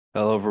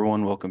Hello,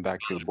 everyone. Welcome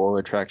back to the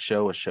Boiler Track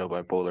Show, a show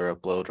by Boiler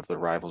Upload of the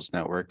Rivals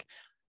Network.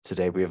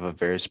 Today, we have a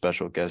very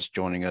special guest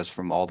joining us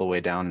from all the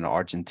way down in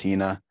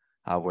Argentina,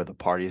 where the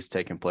party is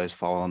taking place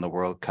following the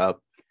World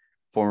Cup.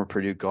 Former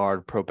Purdue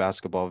guard, pro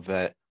basketball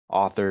vet,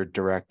 author,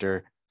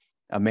 director,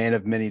 a man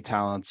of many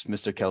talents,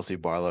 Mr. Kelsey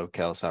Barlow.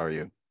 Kels, how are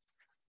you?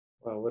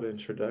 Wow, what an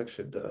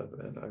introduction, Dove,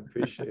 and I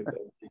appreciate that.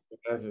 Thank you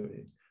for having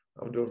me.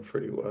 I'm doing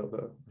pretty well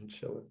though. I'm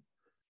chilling.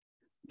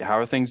 How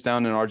are things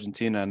down in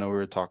Argentina? I know we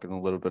were talking a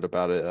little bit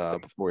about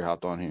it before we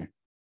hopped on here.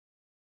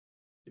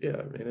 Yeah,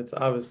 I mean, it's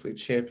obviously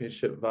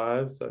championship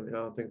vibes. I mean, I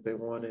don't think they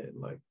won it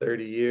in like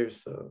 30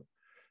 years, so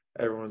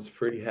everyone's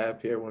pretty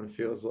happy. Everyone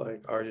feels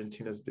like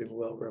Argentina's being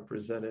well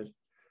represented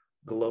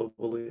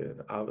globally,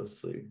 and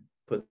obviously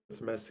puts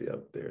Messi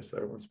up there, so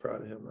everyone's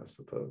proud of him, I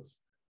suppose.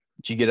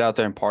 Did you get out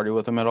there and party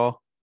with him at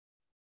all?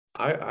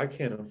 I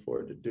can't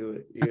afford to do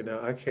it.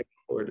 I can't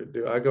afford to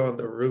do it. I go on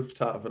the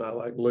rooftop and I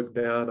like look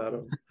down at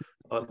them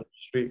on the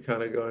street,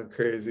 kind of going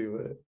crazy,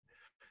 but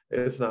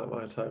it's not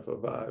my type of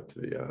vibe, to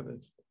be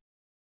honest.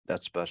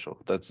 That's special.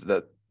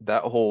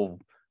 That whole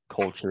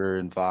culture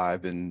and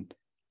vibe, and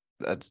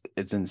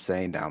it's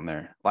insane down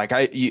there. Like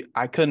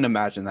I couldn't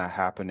imagine that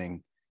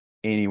happening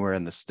anywhere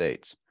in the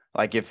States.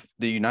 Like if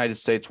the United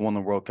States won the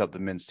World Cup, the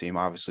men's team,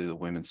 obviously the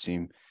women's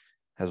team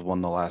has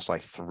won the last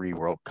like three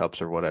World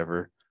Cups or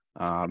whatever.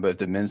 But if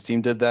the men's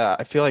team did that,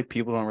 I feel like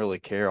people don't really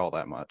care all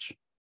that much.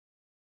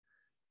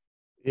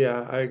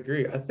 Yeah, I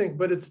agree. I think,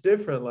 but it's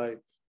different. Like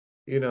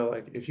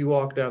if you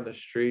walk down the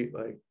street,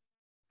 like,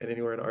 and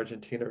anywhere in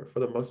Argentina, or for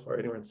the most part,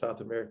 anywhere in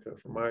South America,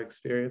 from my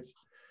experience,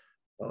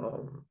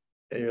 um,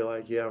 and you're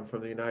like, yeah, I'm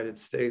from the United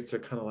States, they're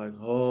kind of like,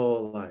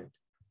 oh, like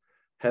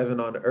heaven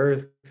on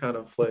earth kind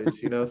of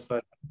place. So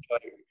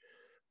like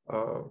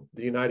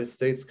the United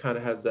States kind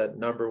of has that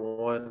number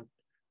one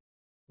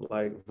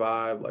like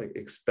vibe, like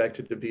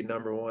expected to be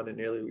number one, and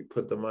nearly we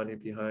put the money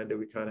behind it.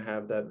 We kind of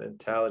have that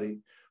mentality,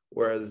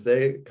 whereas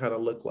they kind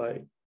of look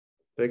like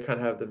they kind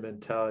of have the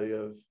mentality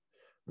of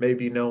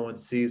maybe no one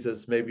sees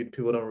us, maybe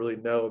people don't really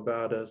know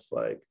about us,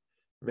 like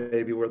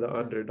maybe we're the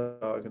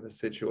underdog in the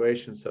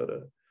situation. So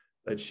to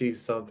achieve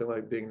something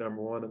like being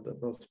number one in the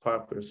most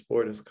popular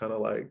sport is kind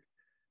of like,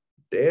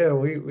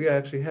 damn, we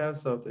actually have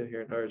something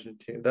here in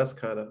Argentina. That's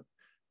kind of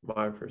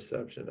my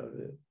perception of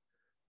it.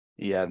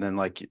 Yeah, and then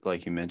like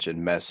you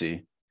mentioned,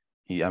 Messi.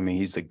 I mean,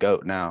 he's the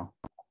GOAT now.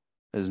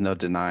 There's no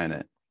denying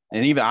it.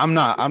 And even I'm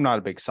not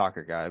a big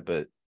soccer guy,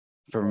 but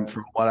Right.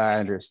 from what I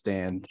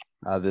understand,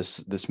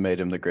 this made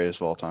him the greatest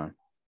of all time.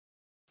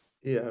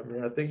 Yeah, I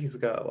mean, I think he's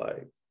got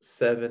like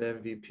seven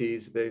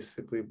MVPs,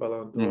 basically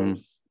Ballon Hmm.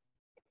 d'Ors.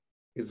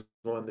 He's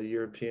won the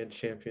European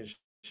Championship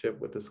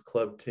with his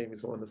club team.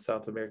 He's won the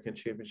South American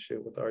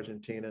Championship with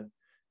Argentina.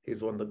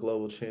 He's won the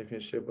Global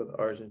Championship with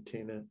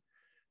Argentina.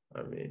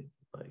 I mean,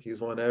 like he's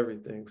won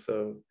everything.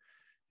 So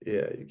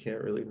yeah, you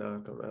can't really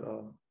knock him at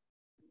all.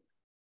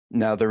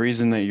 Now, the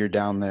reason that you're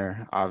down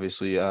there,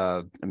 obviously,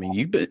 I mean,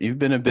 you've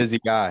been a busy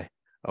guy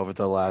over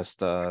the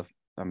last, I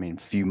mean,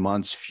 few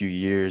months, few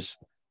years.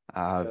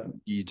 Yeah.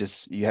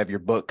 You have your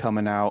book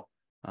coming out.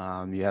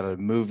 You have a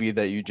movie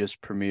that you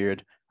just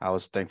premiered. I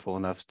was thankful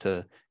enough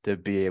to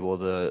be able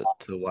to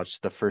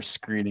watch the first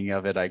screening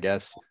of it, I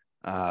guess.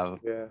 Uh,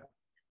 Yeah.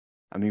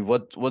 I mean,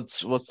 what's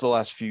the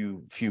last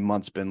few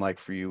months been like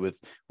for you with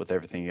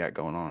everything you got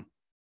going on?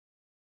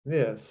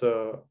 Yeah.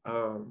 So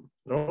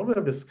normally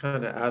I'm just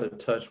kind of out of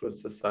touch with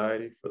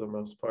society for the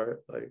most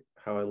part, like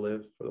how I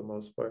live for the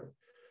most part.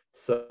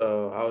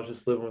 So I was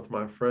just living with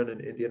my friend in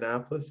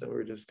Indianapolis and we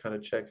were just kind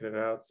of checking it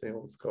out, seeing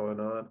what's going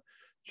on,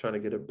 trying to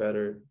get a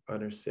better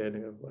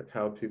understanding of like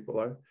how people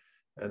are.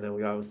 And then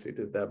we obviously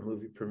did that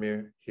movie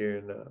premiere here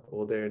in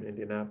well there in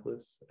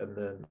Indianapolis. And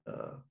then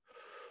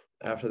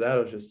after that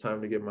it was just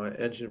time to get my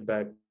engine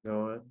back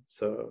going.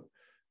 So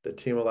the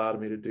team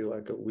allowed me to do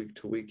like a week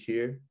to week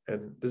here.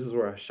 And this is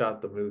where I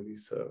shot the movie.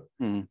 So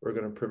Hmm. we're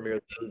gonna premiere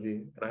the movie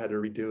and I had to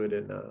redo it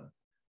in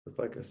with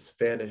like a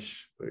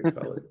Spanish, what do you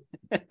call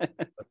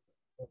it?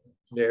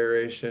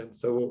 Narration.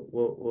 So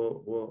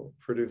we'll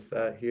produce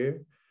that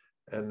here.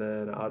 And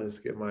then I'll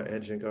just get my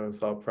engine going.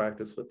 So I'll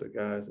practice with the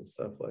guys and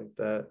stuff like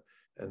that.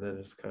 And then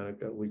just kind of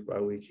go week by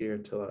week here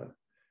until I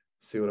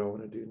see what I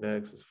want to do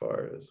next as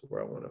far as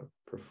where I want to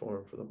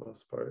perform for the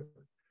most part.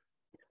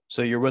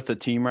 So you're with the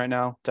team right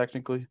now,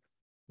 technically?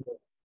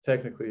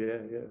 Technically, yeah,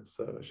 yeah.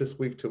 So it's just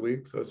week to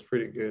week. So it's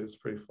pretty good. It's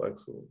pretty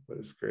flexible, but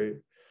it's great.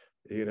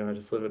 I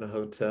just live in a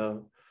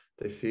hotel.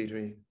 They feed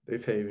me, they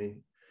pay me,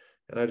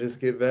 and I just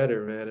get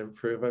better, man,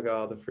 improve. I got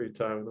all the free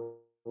time in the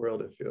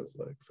world, it feels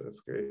like. So it's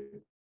great.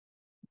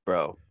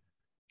 Bro,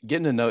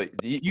 getting to know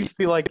you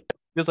feel like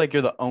feels like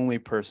you're the only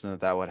person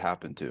that would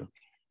happen to.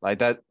 Like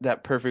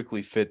that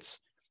perfectly fits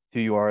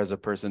who you are as a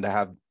person to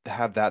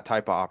have that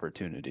type of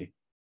opportunity.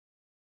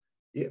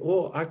 Yeah,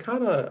 well,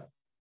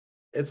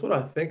 it's what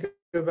I think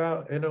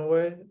about in a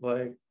way.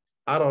 Like,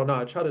 I don't know.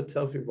 I try to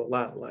tell people a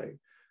lot. Like,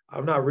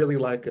 I'm not really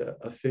like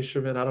a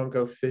fisherman. I don't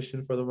go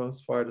fishing for the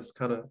most part. It's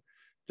kind of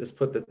just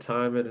put the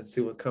time in and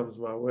see what comes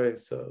my way.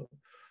 So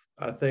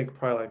I think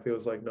probably like it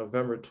was like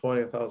November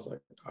 20th. I was like,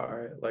 all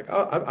right, like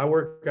I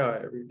work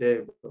out every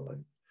day, but like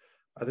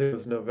I think it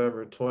was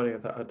November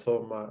 20th. I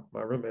told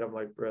my roommate, I'm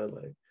like, bro,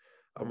 like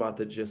I'm about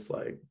to just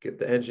like get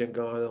the engine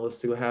going and let's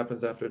see what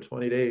happens after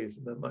 20 days.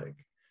 And then like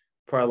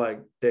probably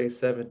like day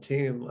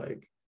 17,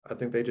 like I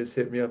think they just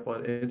hit me up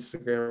on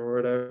Instagram or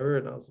whatever.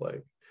 And I was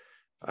like,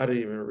 I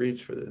didn't even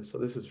reach for this. So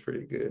this is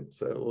pretty good.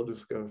 So we'll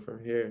just go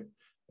from here.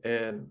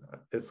 And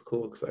it's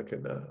cool because I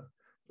can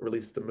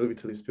release the movie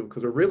to these people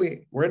because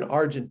we're in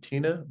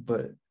Argentina,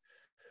 but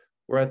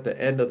we're at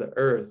the end of the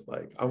earth.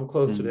 Like I'm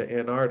closer Mhm. to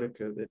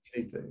Antarctica than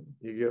anything.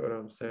 You get what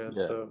I'm saying?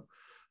 Yeah. So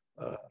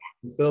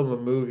film a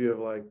movie of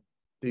like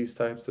these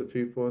types of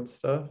people and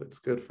stuff, it's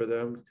good for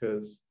them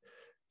because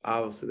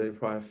obviously they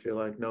probably feel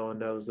like no one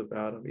knows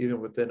about them,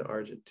 even within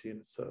Argentina.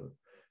 So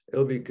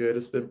it'll be good.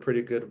 It's been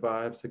pretty good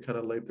vibes to kind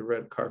of lay the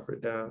red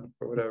carpet down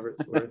for whatever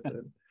it's worth.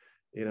 And,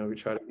 we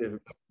try to give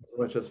as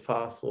much as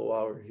possible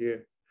while we're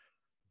here.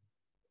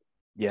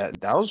 Yeah,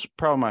 that was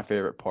probably my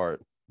favorite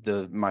part.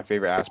 My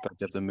favorite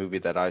aspect of the movie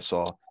that I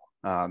saw.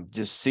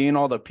 Just seeing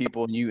all the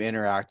people and you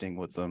interacting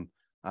with them.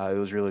 It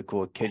was really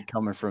cool. A kid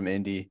coming from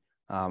Indy.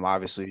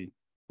 Obviously,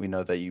 we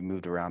know that you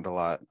moved around a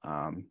lot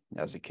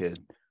as a kid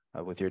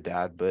with your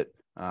dad, but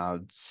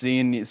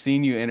seeing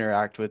you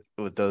interact with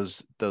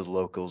those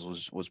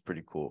locals was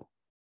pretty cool.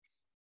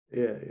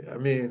 Yeah, I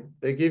mean,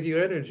 they give you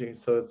energy,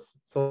 so it's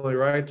only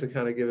right to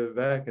kind of give it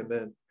back. And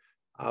then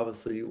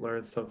obviously you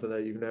learn something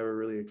that you've never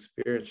really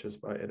experienced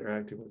just by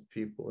interacting with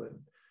people and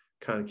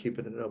kind of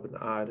keeping an open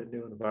eye to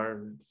new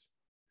environments.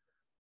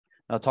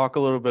 Now, talk a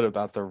little bit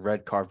about the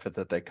red carpet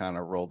that they kind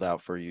of rolled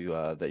out for you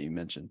that you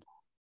mentioned.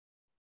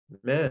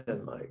 Man,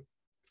 like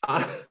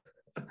I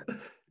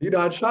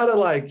I try to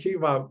like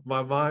keep my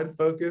mind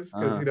focused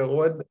because Uh-huh.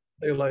 one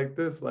day like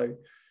this, like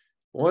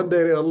one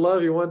day they'll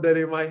love you, one day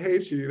they might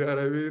hate you, you know what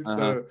I mean? Uh-huh.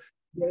 So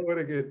you don't want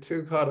to get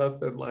too caught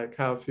up in like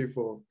how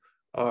people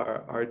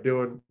are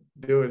doing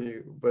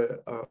you.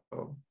 But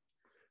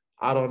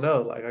I don't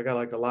know. Like I got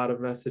like a lot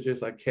of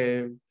messages. I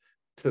came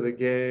to the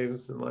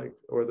games and like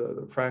or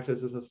the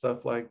practices and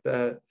stuff like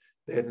that.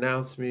 They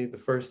announced me the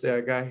first day I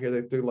got here.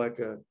 They threw like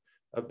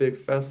a big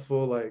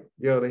festival. Like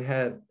yo, they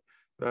had.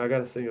 I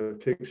gotta send you a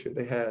picture.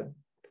 They had.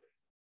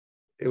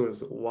 It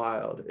was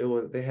wild.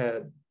 They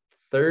had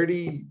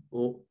 30.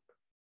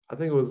 I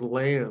think it was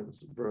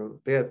lambs, bro.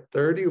 They had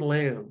 30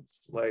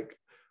 lambs like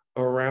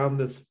around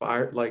this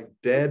fire, like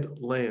dead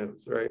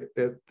lambs, right?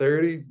 They had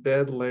 30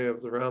 dead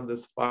lambs around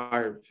this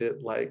fire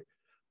pit, like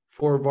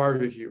for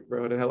barbecue,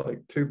 bro. They had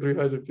like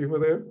 300 people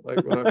there.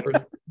 Like when I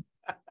first,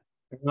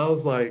 and I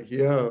was like,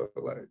 yo,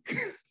 like,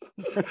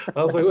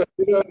 I was like, what?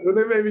 Then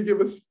they made me give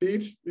a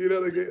speech. I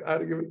had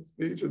to give a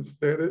speech in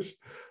Spanish.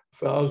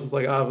 So I was just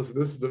like, obviously,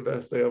 this is the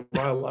best day of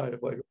my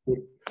life. Like,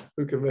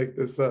 who can make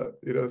this up?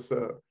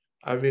 So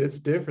I mean, it's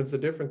different. It's a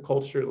different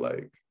culture,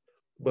 like,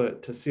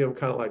 but to see them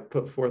kind of like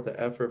put forth the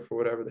effort for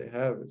whatever they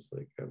have, it's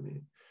like, I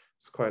mean,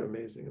 it's quite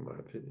amazing in my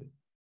opinion.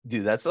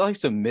 Dude, that's like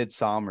some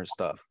midsummer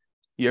stuff.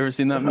 You ever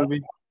seen that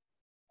movie?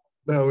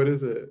 No, what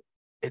is it?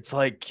 It's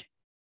like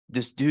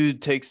this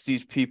dude takes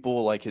these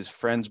people, like his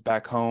friends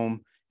back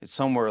home. It's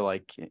somewhere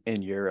like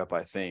in Europe,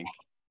 I think,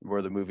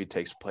 where the movie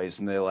takes place,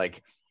 and they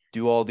like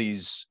do all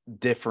these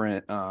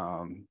different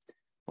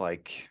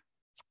like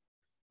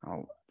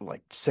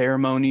like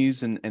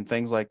ceremonies and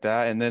things like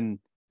that. And then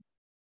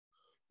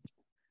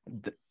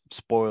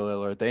spoiler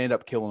alert, they end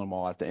up killing them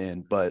all at the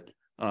end. But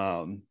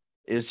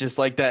it's just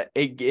like that.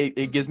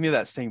 It gives me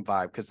that same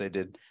vibe because they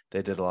did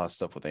a lot of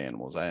stuff with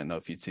animals. I didn't know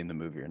if you'd seen the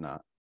movie or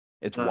not.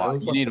 It's No, it wild.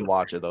 was You like, need to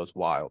watch it though. It's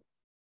wild.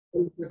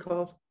 what was it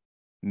called?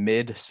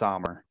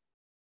 Midsummer.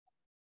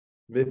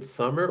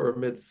 Midsummer or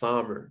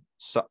Midsummer?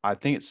 So I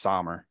think it's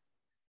summer.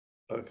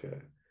 Okay.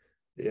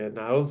 Yeah,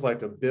 now it was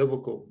like a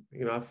biblical,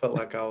 I felt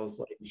like I was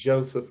like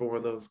Joseph or one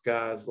of those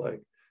guys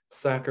like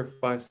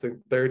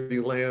sacrificing 30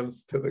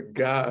 lambs to the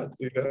gods,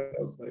 I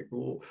was like,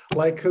 ooh.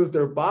 Like, because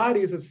their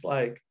bodies, it's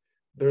like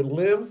their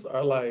limbs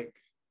are like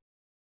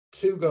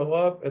two go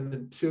up and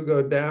then two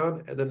go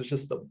down, and then it's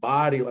just the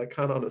body like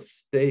kind of on a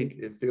stake.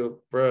 It feels,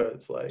 bro,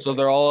 it's So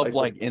they're all up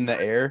like like in the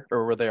air,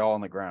 or were they all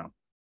on the ground?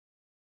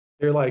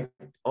 they're like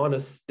on a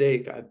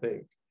stake, I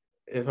think.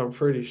 If I'm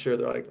pretty sure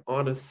they're like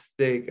on a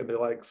stake and they're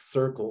like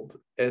circled,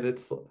 and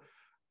it's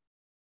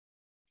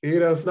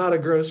not a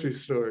grocery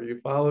store. You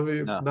follow me?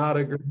 It's No. not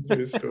a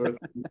grocery store.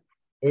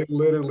 They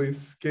literally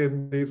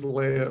skinned these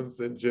lambs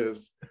and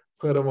just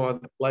put them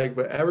on, like,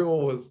 but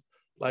everyone was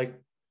like,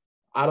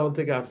 I don't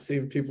think I've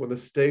seen people in the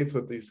States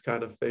with these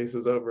kind of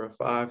faces over a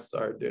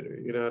 5-star dinner.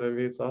 You know what I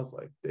mean? So I was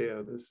like,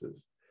 damn, this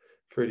is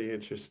pretty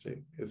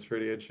interesting. It's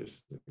pretty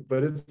interesting.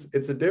 But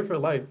it's a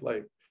different life.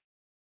 Like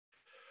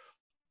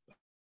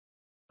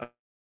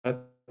I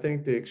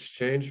think the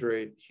exchange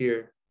rate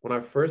here, when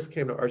I first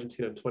came to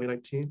Argentina in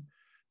 2019,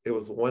 it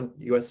was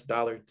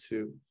 $1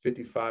 to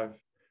 55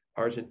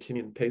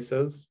 Argentinian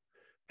pesos.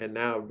 And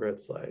now, bro,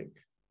 it's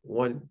like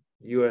 $1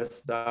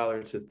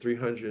 to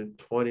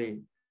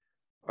 320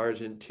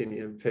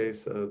 Argentinian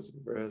pesos,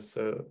 bro.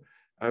 So,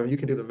 I mean, you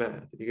can do the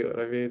math. You get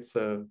what I mean?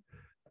 So,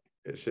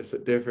 it's just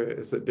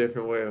it's a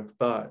different way of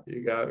thought.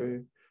 You got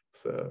me?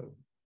 So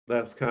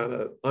that's kind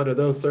of, under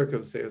those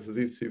circumstances,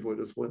 these people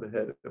just went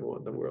ahead and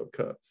won the World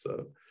Cup.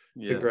 So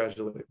Yeah.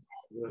 congratulations.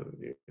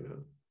 You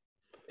know.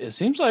 It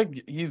seems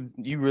like you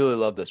really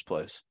love this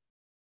place.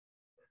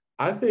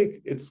 I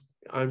think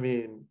I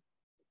mean,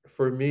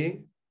 for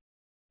me,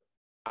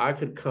 I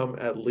could come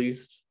at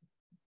least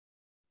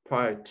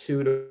probably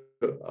 2 to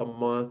a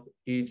month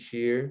each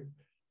year.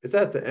 It's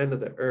at the end of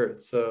the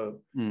earth.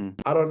 So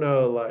I don't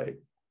know,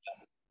 like,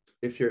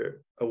 if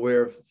you're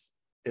aware of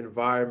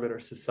environment or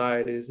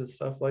societies and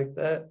stuff like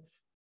that,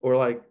 or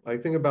like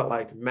think about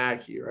like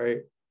Mackey,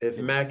 right? If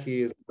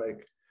Mackey is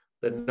like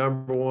the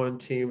 #1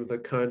 team in the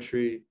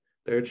country,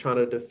 they're trying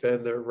to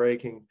defend their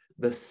ranking,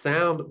 the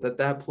sound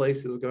that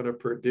place is going to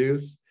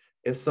produce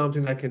is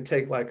something that can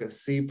take like a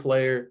C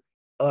player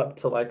up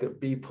to like a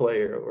B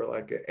player or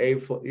like an A,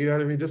 you know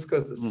what I mean? Just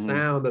because the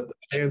sound that the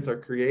fans are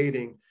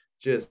creating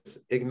just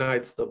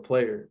ignites the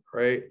player,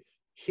 right?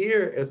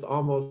 Here, it's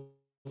almost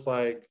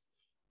like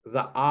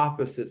the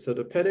opposite. So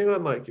depending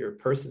on like your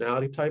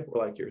personality type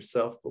or like your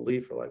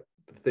self-belief or like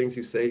the things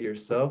you say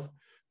yourself,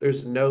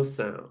 there's no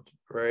sound,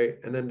 right?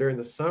 And then during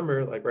the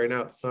summer, like right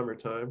now it's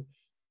summertime,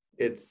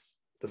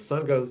 the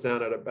sun goes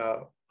down at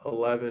about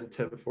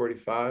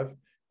 10:45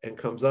 and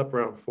comes up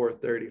around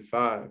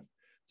 4:35.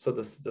 So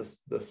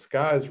the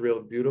sky is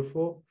real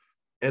beautiful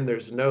and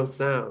there's no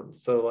sound.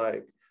 So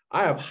like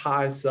I have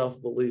high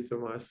self-belief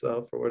in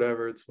myself for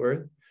whatever it's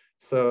worth.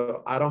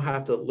 So I don't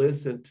have to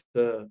listen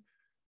to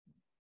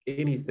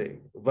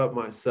anything but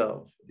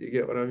myself. You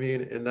get what I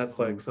mean? And that's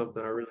like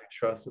something I really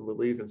trust and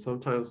believe in.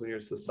 Sometimes when you're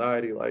in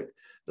society, like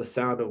the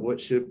sound of what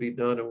should be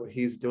done or what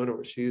he's doing or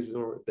what she's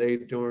doing or what they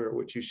doing or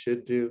what you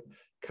should do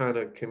kind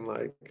of can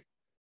like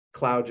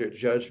cloud your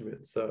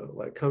judgment. So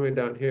like coming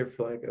down here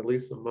for like at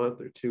least a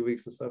month or 2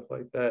 weeks and stuff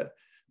like that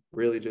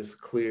really just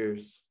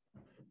clears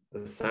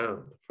the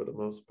sound for the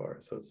most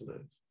part. So it's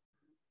nice.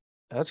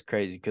 That's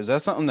crazy because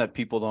that's something that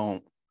people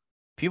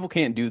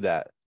can't do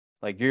that.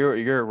 Like you're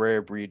a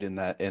rare breed in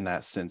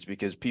that sense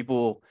because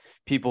people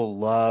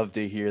love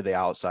to hear the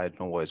outside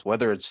noise,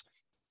 whether it's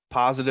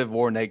positive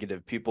or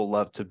negative. People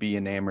love to be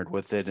enamored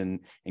with it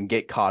and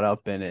get caught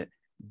up in it.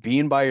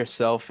 Being by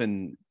yourself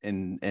and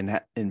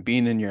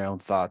being in your own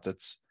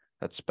thoughts,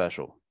 that's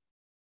special.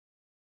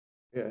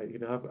 Yeah, you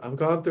know, I've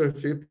gone through a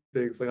few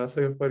things. Like I'll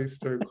tell you a funny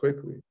story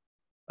quickly.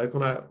 Like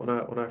when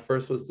I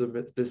first was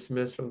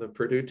dismissed from the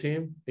Purdue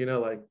team, you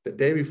know, like the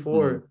day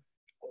before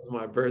was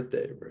my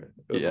birthday, bro.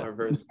 It was my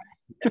birthday.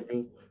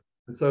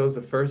 And so it was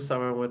the first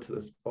time I went to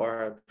this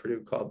bar at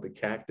Purdue called the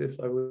Cactus,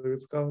 I believe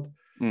it's called.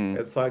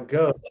 And so I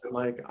go and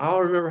like I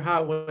don't remember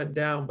how it went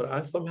down, but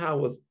I somehow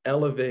was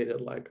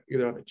elevated, like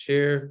either on a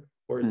chair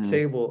or a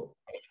table.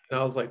 And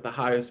I was like the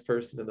highest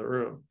person in the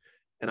room.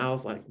 And I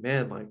was like,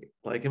 man,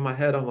 like in my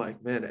head, I'm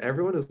like, man,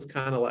 everyone is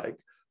kind of like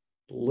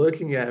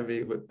looking at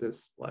me with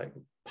this like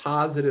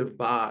positive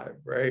vibe,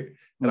 right?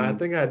 And I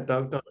think I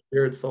dunked on a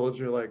Beard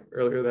Soldier like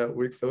earlier that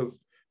week, so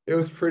it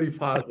was pretty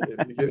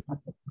positive. You get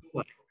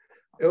like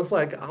it was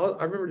like I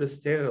remember just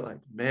standing there like,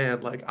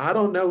 man, like I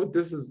don't know what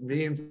this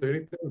means or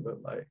anything,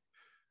 but like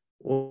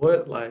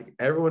what like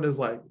everyone is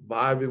like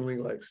vibingly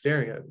like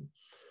staring at me.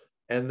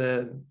 And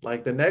then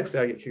like the next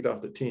day I get kicked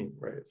off the team,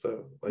 right?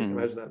 So like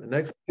imagine that the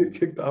next day I get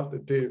kicked off the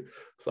team.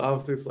 So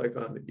obviously it's like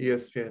on the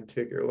ESPN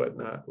ticker or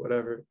whatnot,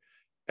 whatever.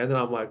 And then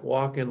I'm like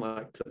walking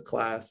like to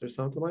class or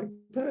something like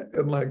that.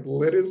 And like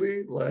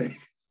literally like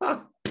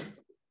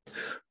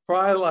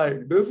probably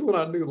like this is when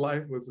I knew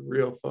life was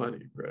real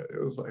funny, bro.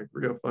 It was like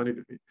real funny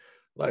to me.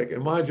 Like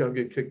in my job, I'm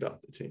getting kicked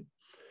off the team.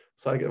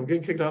 So like, I'm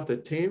getting kicked off the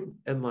team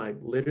and like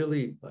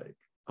literally like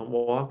I'm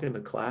walking to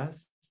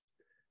class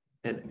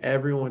and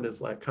everyone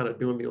is like kind of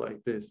doing me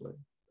like this. Like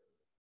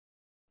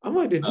I'm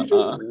like, did you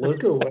just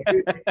look away?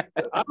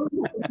 I don't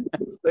know what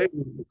to say,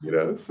 you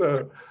know?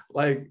 So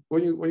like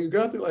when you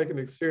go through like an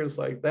experience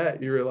like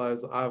that, you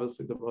realize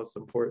obviously the most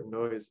important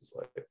noise is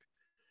like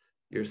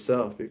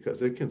yourself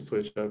because it can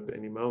switch up at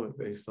any moment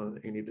based on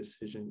any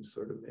decision you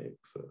sort of make.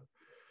 So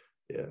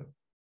yeah.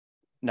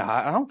 No,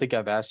 I don't think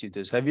I've asked you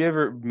this. Have you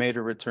ever made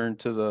a return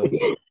to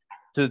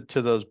the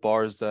to those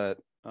bars that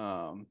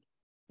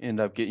end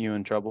up getting you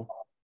in trouble?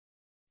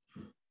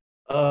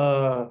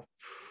 Have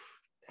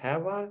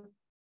I?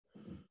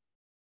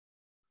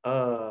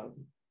 Uh,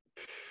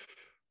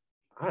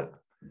 I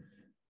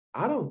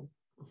I don't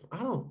I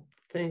don't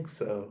think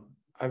so.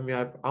 I mean,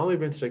 I've only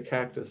been to the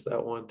Cactus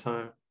that one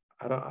time.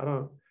 I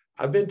don't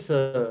I've been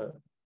to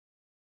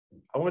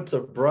I went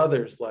to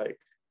Brothers like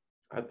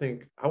I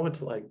think I went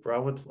to like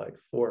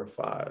 4 or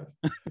 5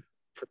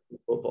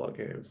 football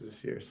games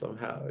this year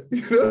somehow.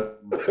 You know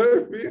what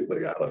I mean?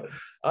 Like I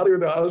don't even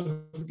know. I was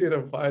just getting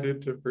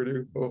invited to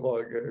Purdue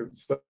football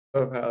games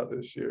somehow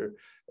this year.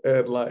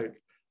 And like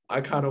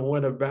I kind of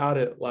went about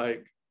it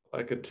like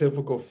a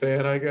typical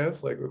fan, I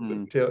guess, like with the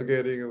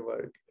tailgating and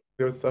like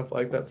doing stuff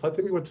like that. So I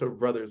think we went to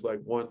Brothers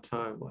like one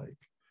time, like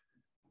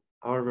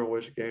I don't remember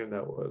which game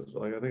that was,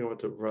 but like I think I went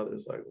to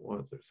Brothers like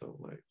once or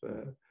something like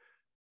that.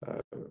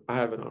 I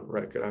have it on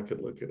record. I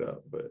could look it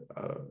up, but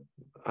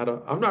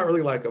I'm not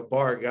really like a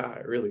bar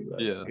guy, really.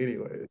 Like, Yeah.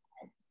 anyway,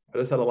 I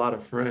just had a lot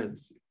of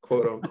friends,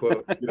 quote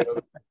unquote. I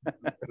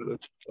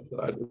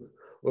just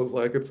was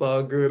like, it's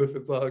all good if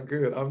it's all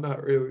good. I'm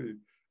not really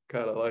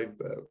kind of like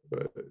that,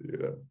 but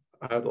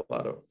I had a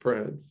lot of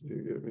friends.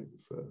 You get me?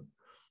 So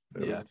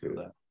it Yeah, was I feel good.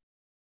 that.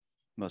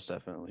 Most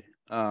definitely.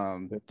 Yeah.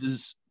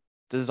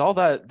 Does all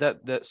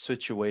that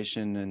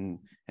situation and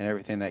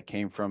everything that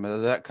came from it,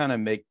 does that kind of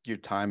make your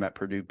time at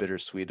Purdue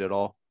bittersweet at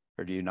all?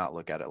 Or do you not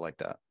look at it like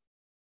that?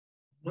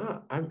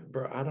 No, I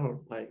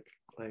don't like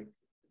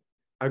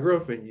I grew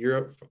up in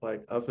Europe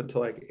like up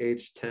until like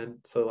age 10.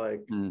 So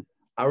like Mm.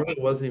 I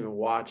really wasn't even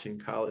watching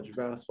college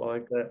basketball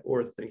like that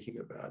or thinking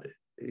about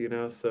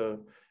it.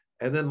 So,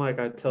 and then like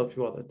I tell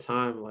people all the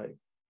time, like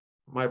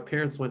my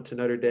parents went to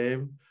Notre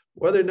Dame.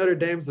 Whether Notre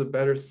Dame's a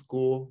better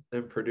school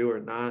than Purdue or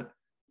not,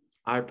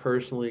 I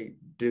personally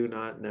do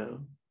not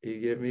know. You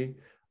get me?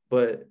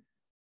 But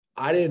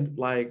I didn't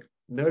like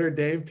Notre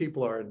Dame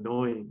people are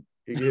annoying.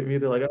 You get me?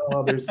 They're like,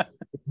 oh, there's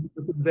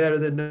nothing better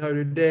than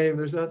Notre Dame.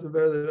 There's nothing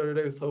better than Notre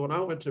Dame. So when I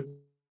went to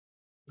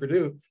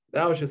Purdue,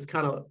 that was just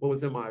kind of what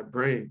was in my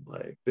brain.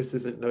 Like, this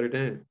isn't Notre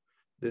Dame.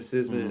 This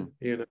Mm-hmm.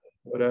 isn't,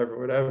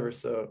 whatever.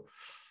 So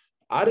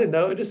I didn't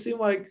know. It just seemed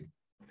like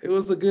it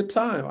was a good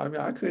time. I mean,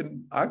 I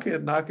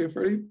couldn't knock it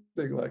for anything.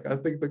 Like, I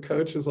think the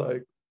coach is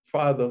like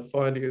probably the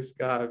funniest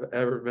guy I've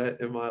ever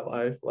met in my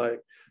life.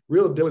 Like,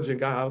 real diligent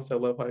guy. Obviously, I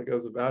love how he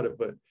goes about it,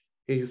 but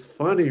he's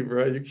funny,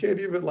 bro. You can't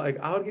even like,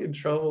 I would get in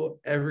trouble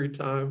every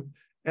time.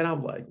 And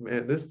I'm like,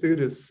 man, this dude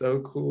is so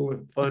cool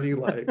and funny.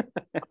 Like,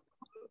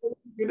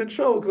 get in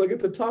trouble because I get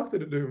to talk to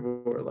the dude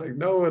more. Like,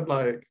 no one,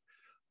 like,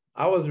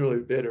 I wasn't really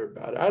bitter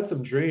about it. I had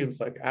some dreams,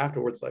 like,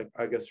 afterwards, like,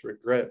 I guess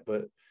regret,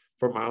 but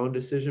for my own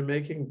decision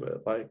making,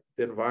 but like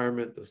the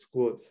environment, the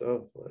school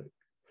itself, like,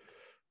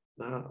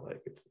 nah,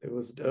 like, it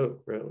was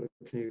dope, bro.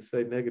 What can you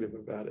say negative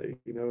about it?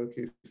 What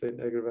can you say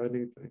negative about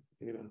anything?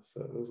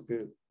 So it was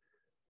good.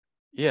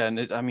 Yeah,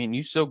 and I mean,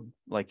 you still,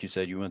 like you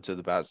said, you went to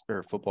the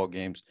or football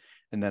games,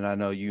 and then I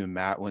know you and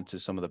Matt went to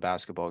some of the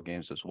basketball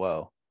games as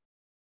well.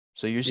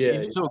 So you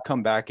Yeah. still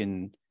come back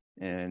and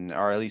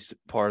are at least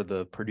part of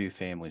the Purdue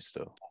family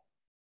still.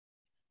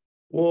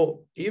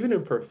 Well, even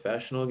in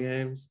professional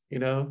games,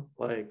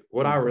 like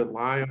what I Mm.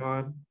 rely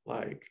on,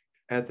 like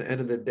at the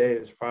end of the day,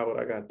 is probably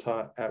what I got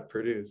taught at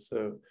Purdue.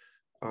 So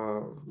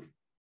um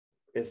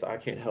I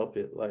can't help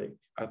it. Like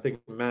I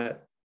think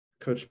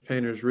Coach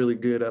Painter is really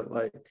good at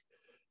like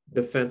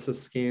defensive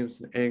schemes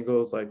and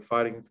angles, like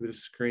fighting through the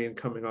screen,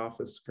 coming off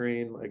a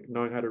screen, like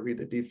knowing how to read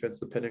the defense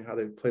depending how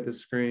they play the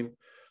screen,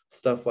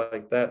 stuff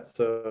like that.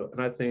 So,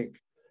 and I think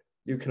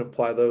you can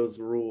apply those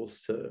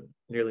rules to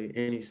nearly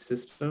any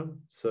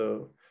system.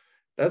 So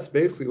that's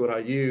basically what I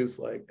use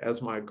like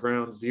as my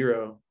ground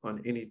zero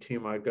on any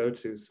team I go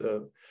to.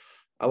 So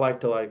I like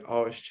to like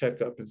always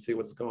check up and see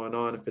what's going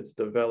on, if it's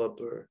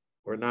developed or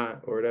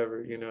not, or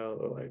whatever,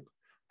 or like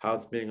how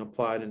it's being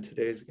applied in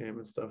today's game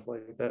and stuff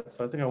like that.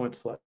 So I think I went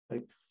to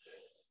like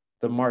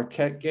the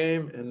Marquette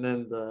game, and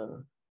then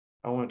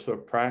I went to a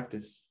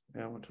practice.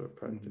 Yeah, I went to a Mhm.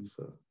 practice.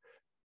 So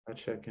I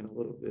check in a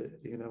little bit.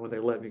 When they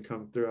let me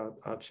come through,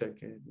 I'll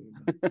check in.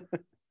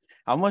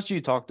 How much do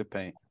you talk to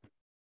Paint?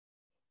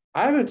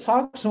 I haven't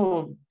talked to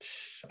him.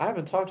 I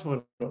haven't talked to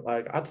him.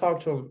 Like I talk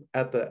to him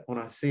when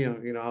I see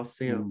him. I'll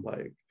see him. Mm.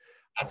 Like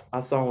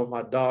I saw him with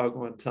my dog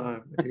one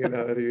time.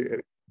 And he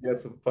had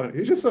some fun.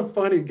 He's just a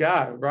funny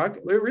guy, bro.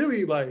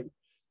 Really like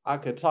I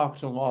could talk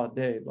to him all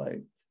day.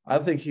 Like I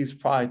think he's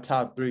probably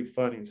top 3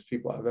 funniest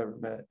people I've ever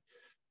met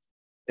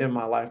in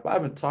my life. But I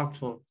haven't talked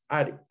to him.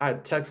 I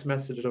text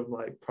messaged him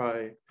like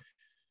probably.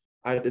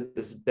 I did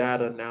this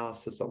data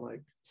analysis on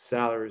like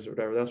salaries or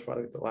whatever. That's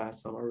probably the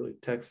last time I really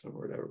texted him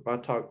or whatever. But I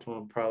talked to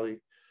him probably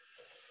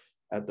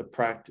at the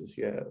practice,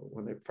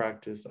 when they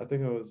practiced. I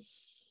think it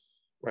was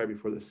right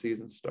before the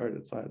season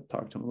started. So I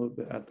talked to him a little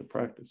bit at the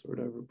practice or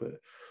whatever, but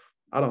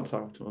I don't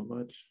talk to him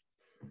much.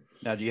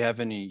 Now, do you have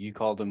any? You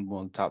called him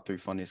one of the top 3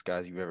 funniest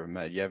guys you've ever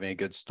met. You have any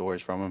good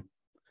stories from him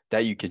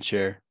that you can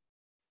share?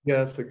 Yeah,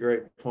 that's a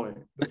great point.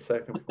 The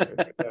second point.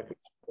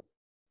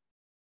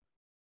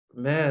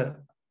 Man,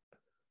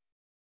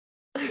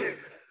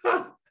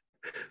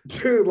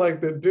 dude,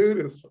 like the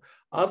dude is,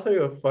 I'll tell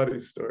you a funny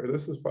story.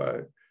 This is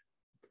probably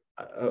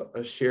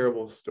a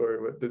shareable story,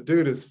 but the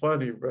dude is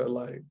funny, bro.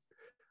 Like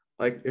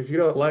if you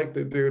don't like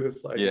the dude,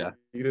 it's like Yeah.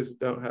 you just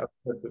don't have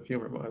a sense of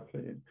humor, in my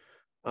opinion.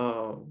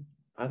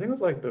 I think it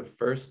was like the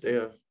first day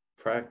of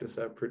practice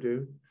at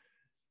Purdue,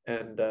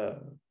 and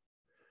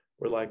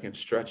we're like in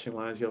stretching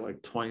lines. You have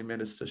like 20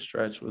 minutes to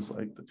stretch was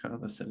like the kind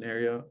of the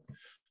scenario.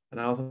 And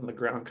I was on the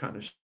ground kind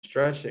of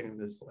stretching, and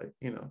this like,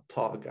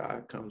 tall guy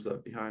comes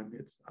up behind me.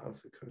 It's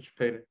obviously Coach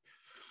Painter.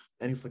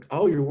 And he's like,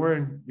 "Oh, you're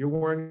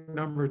wearing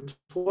number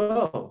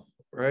 12,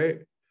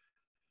 right?"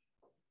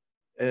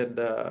 And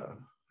I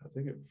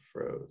think it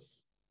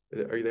froze.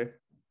 Are you there?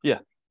 Yeah.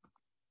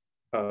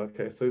 Oh,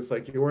 okay. So it's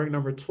like, "You're wearing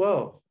number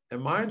 12."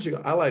 And mind you,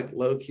 I like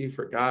low key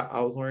forgot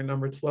I was wearing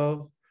number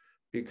 12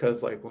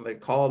 because like when they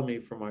called me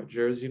for my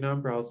jersey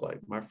number, I was like,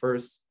 my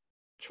first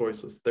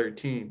choice was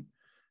 13.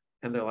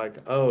 And they're like,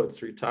 oh,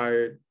 it's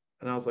retired.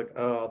 And I was like,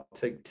 oh, I'll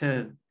take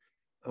 10.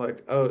 They're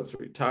like, oh, it's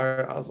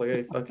retired. I was like,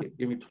 hey, fuck it,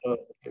 give me 12.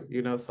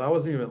 You know, so I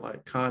wasn't even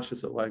like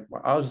conscious of like,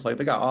 I was just like,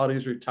 they got all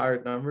these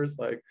retired numbers.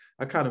 Like,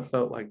 I kind of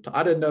felt like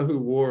I didn't know who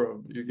wore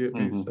them. You get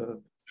me? Mm-hmm.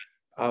 So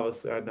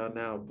obviously I know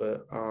now,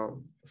 but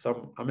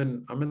so I'm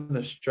in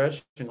the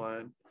stretching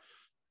line,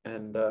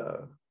 and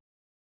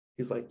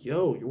he's like,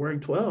 yo, you're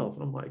wearing 12.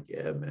 And I'm like,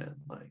 yeah, man,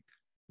 like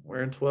I'm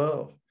wearing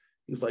 12.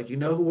 He's like, you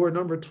know who wore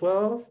number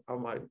 12?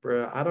 I'm like,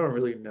 bro, I don't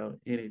really know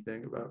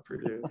anything about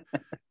Purdue.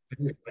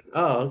 He's like,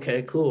 oh,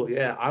 okay, cool.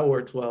 Yeah, I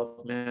wore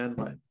 12, man.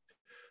 Like,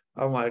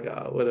 I'm like,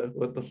 oh,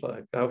 what the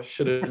fuck? I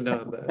should have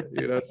known that.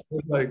 You know, so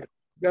it's like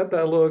got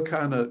that little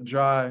kind of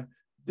dry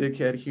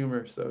dickhead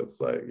humor. So it's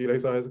like, you know,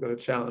 he's always going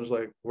to challenge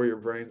like where your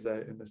brain's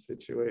at in the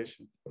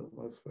situation for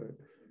the most part.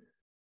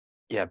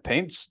 Yeah,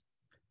 Paint's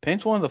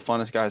one of the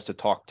funnest guys to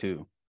talk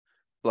to.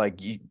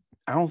 Like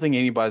I don't think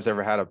anybody's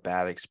ever had a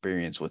bad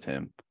experience with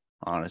him.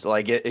 Honestly,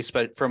 like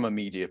especially from a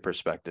media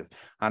perspective,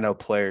 I know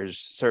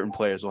certain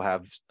players will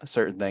have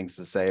certain things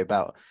to say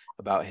about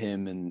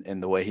him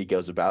and the way he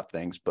goes about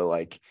things, but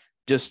like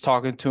just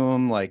talking to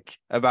him like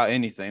about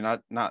anything,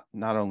 not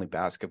only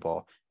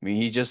basketball. I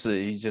mean, he's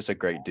just a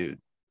great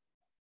dude.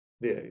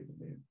 Yeah,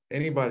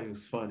 anybody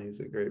who's funny is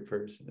a great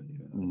person. You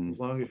know, Mm-hmm. as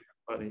long as you're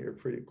funny, you're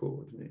pretty cool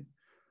with me.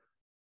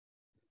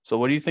 So,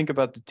 what do you think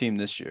about the team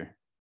this year?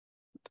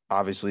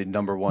 Obviously,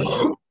 number one,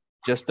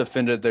 just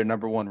defended their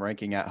number one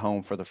ranking at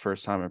home for the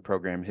first time in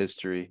program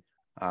history.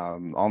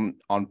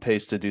 On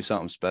pace to do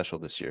something special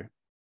this year.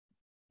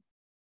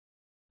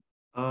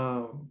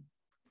 Nah,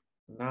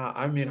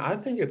 I mean, I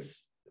think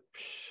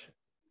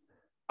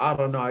I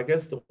don't know. I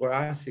guess the where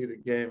I see the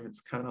game,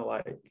 it's kind of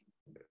like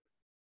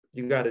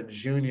you got a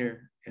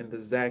junior and the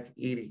Zach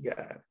Edey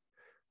guy.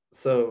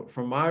 So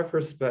from my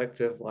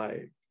perspective,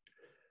 like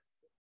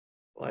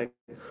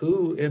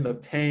who in the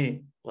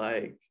paint,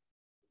 like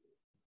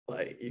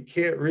you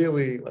can't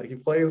really like he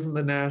plays in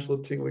the national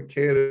team with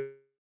Canada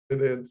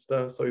and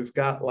stuff. So he's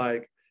got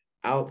like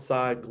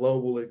outside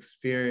global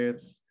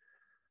experience.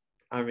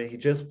 I mean, he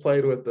just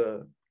played with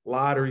the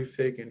lottery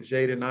pick and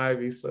Jaden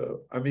Ivey.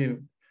 So I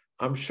mean,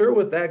 I'm sure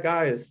what that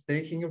guy is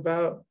thinking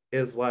about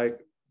is like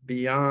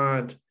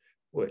beyond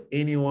what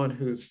anyone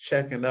who's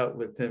checking up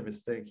with him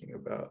is thinking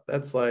about.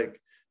 That's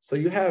like, so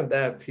you have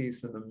that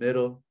piece in the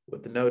middle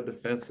with the no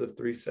defensive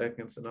 3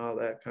 seconds and all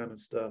that kind of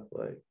stuff.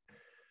 Like,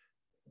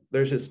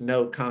 there's just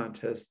no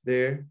contest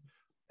there.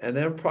 And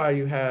then probably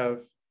you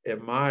have,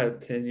 in my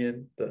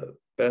opinion, the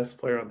best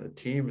player on the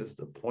team is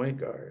the point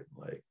guard,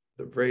 like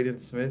the Braden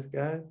Smith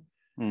guy.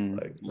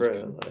 Like,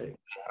 bro, like,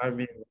 I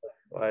mean,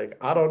 like,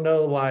 I don't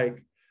know,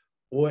 like,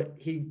 what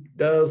he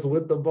does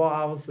with the ball.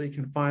 Obviously, he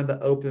can find the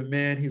open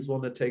man. He's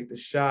willing to take the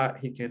shot.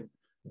 He can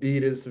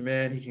beat his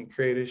man. He can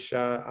create his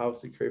shot,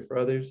 obviously create for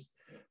others.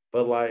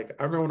 But, like,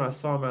 I remember when I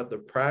saw him at the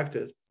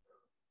practice,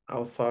 I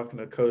was talking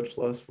to Coach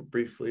Luss for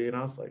briefly, and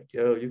I was like,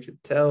 yo, you could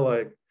tell,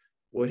 like,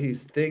 what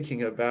he's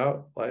thinking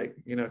about. Like,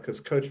 you know, because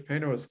Coach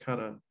Painter was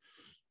kind of,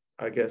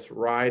 I guess,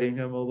 riding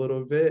him a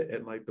little bit.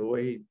 And, like, the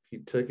way he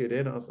took it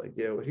in, I was like,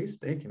 yeah, what he's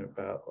thinking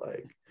about,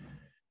 like,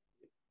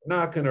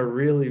 not going to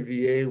really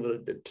be able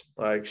to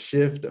like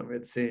shift him,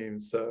 it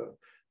seems. So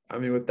I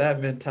mean, with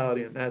that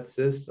mentality and that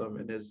system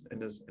in his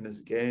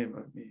game,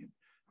 I mean,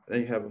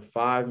 then you have a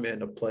 5-man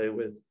to play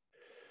with,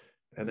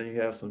 and then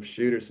you have some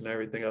shooters and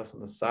everything else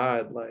on the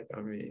side. Like, I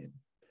mean,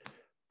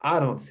 I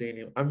don't see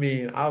any. I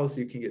mean,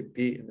 obviously you can get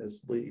beat in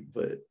this league,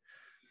 but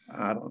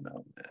I don't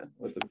know, man.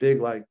 With a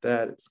big like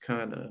that, it's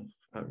kind of,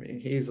 I mean,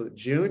 he's a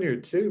junior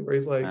too, where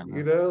he's like,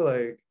 you know,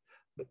 like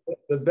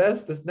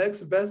this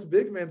next best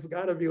big man's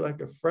got to be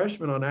like a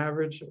freshman on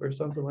average or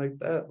something like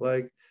that.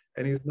 Like,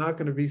 and he's not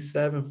going to be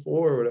 7'4"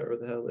 or whatever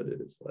the hell it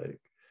is. Like,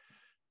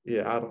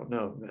 yeah, I don't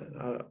know,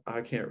 man.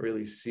 I can't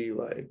really see,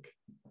 like,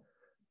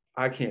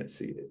 I can't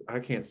see it. I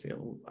can't see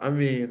them. I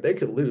mean, they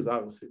could lose,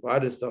 obviously, but I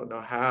just don't know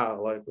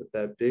how, like, with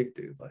that big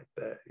dude like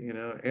that, you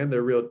know, and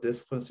they're real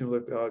disciplined. Seems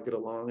like they all get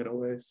along in a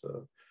way.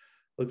 So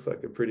looks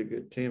like a pretty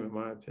good team, in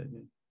my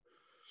opinion.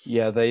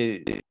 Yeah,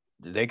 they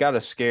got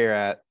a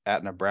scare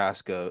at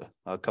Nebraska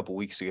a couple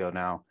weeks ago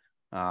now.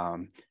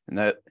 And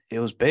that it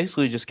was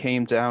basically just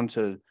came down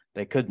to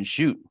they couldn't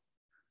shoot.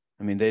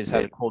 I mean, they just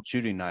had a cold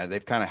shooting night.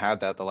 They've kind of had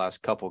that the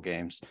last couple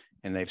games,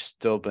 and they've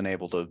still been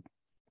able to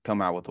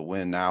come out with a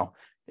win. Now,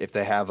 if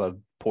they have a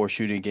poor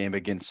shooting game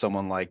against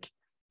someone like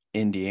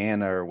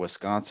Indiana or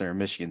Wisconsin or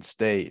Michigan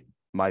State,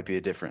 might be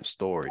a different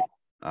story.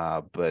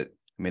 But I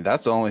mean,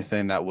 that's the only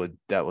thing that would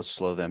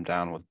slow them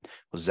down with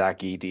Zach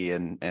Edey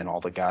and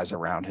all the guys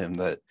around him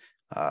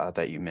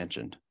that you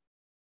mentioned.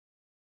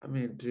 I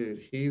mean, dude,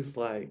 he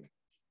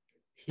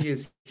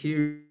is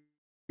huge.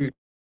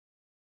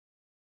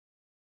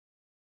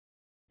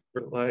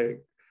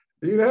 Like,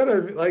 you know what I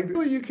mean? Like,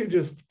 you could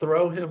just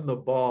throw him the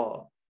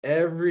ball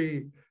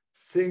every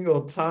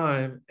single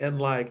time. And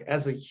like,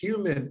 as a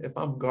human, if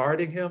I'm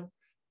guarding him,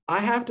 I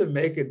have to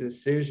make a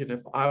decision if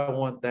I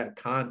want that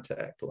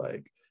contact.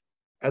 Like,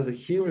 as a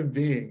human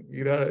being,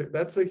 you know,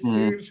 that's a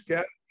huge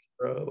gap.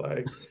 bro.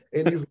 Like,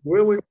 and he's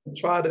willing to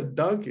try to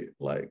dunk it.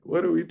 Like,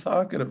 what are we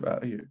talking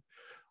about here?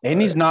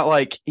 And he's not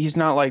like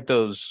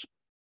those.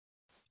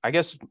 I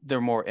guess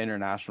they're more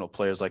international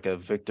players like a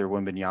Victor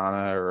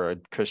Wembanyama or a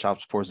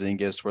Kristaps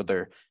Porzingis, where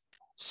they're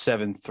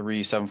 7'3",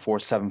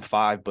 7'4",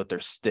 7'5", but they're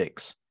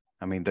sticks.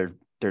 I mean,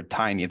 they're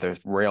tiny, they're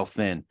rail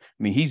thin.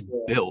 I mean, he's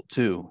built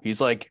too.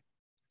 He's like,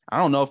 I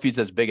don't know if he's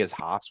as big as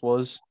Haas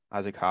was,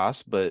 Isaac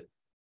Haas, but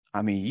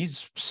I mean,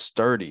 he's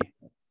sturdy.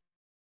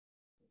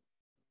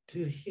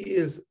 Dude, he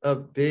is a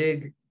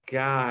big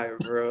guy,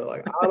 bro.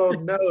 Like, I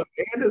don't know.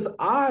 And his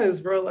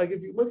eyes, bro. Like,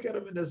 if you look at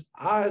him in his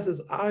eyes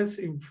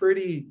seem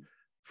pretty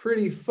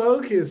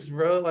focused,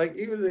 bro. Like,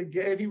 even in the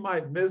game, he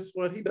might miss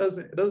one. It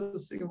doesn't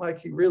seem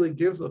like he really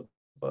gives a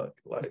fuck.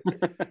 Like,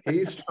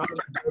 he's trying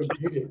to go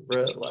get it,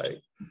 bro. Like,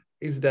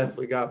 he's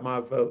definitely got my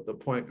vote. The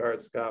point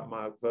guard's got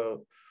my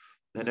vote.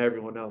 And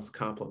everyone else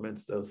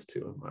compliments those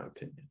two, in my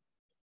opinion.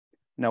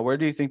 Now, where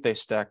do you think they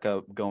stack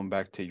up going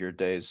back to your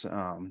days?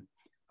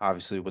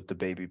 Obviously with the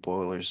baby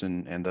boilers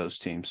and those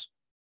teams.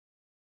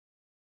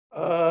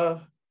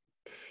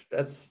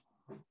 That's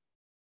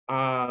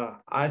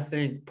I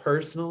think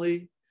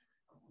personally,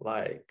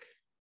 like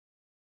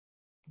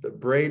the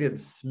Braden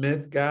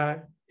Smith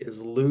guy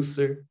is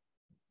looser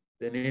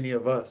than any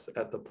of us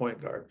at the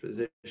point guard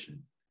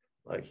position.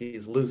 Like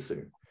he's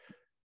looser.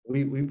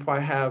 We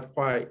probably have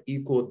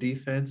equal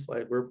defense.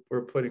 Like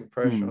we're putting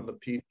pressure on the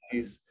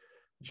PGs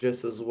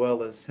just as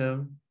well as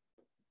him.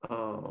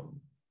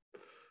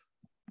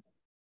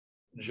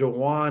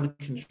 Jawan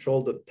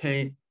controlled the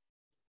paint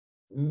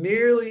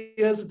nearly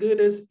as good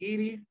as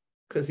Edie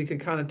because he can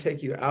kind of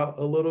take you out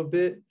a little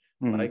bit.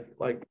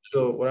 Like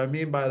so what I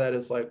mean by that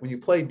is like when you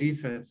play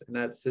defense in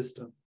that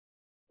system,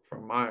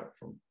 from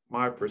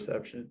my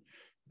perception,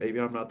 maybe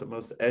I'm not the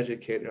most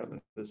educated on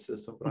the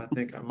system, but I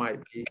think I might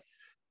be.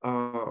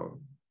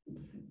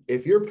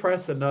 If you're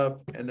pressing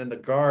up and then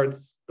the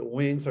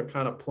wings are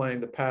kind of playing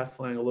the pass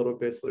lane a little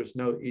bit, so there's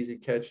no easy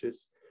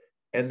catches.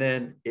 And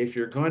then if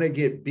you're going to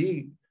get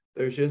beat,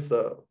 there's just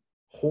a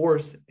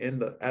horse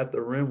at the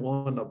rim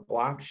willing to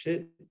block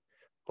shit.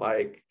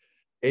 Like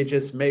it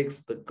just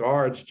makes the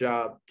guard's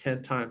job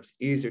 10 times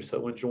easier.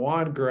 So when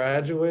Juwan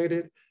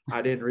graduated,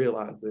 I didn't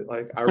realize it.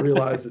 Like I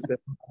realized that,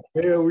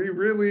 yeah, we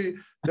really,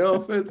 no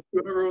offense to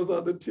whoever was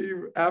on the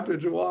team after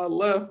Juwan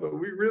left, but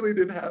we really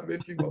didn't have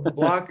anyone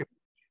blocking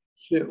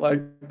shit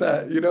like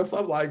that, you know? So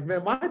I'm like,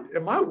 man,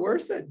 am I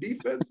worse at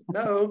defense?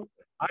 No,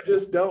 I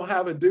just don't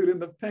have a dude in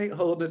the paint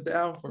holding it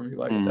down for me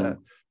like that.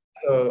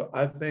 So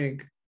I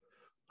think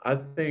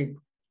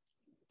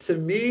to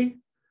me,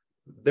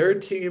 their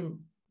team,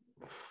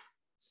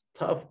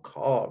 tough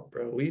call,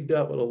 bro. We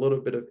dealt with a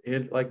little bit of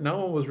like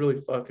no one was really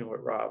fucking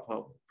with Rob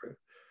Hummel, bro.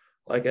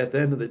 Like at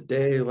the end of the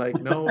day, like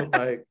no one,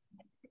 like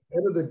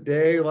end of the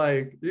day,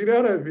 like you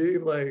know what I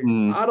mean? Like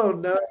I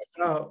don't know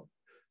how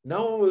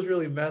no one was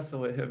really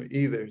messing with him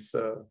either.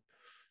 So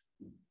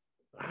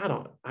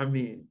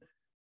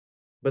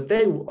but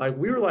they like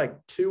we were like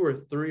 2 or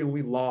 3 and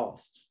we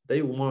lost.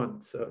 They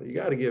won. So you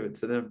got to give it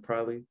to them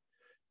probably.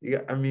 We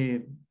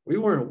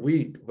weren't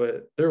weak,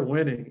 but they're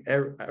winning.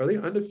 Are they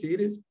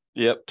undefeated?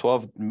 Yep,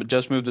 12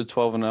 just moved to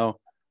 12-0.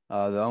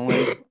 The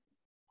only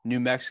New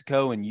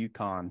Mexico and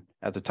Yukon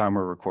at the time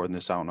we're recording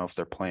this. I don't know if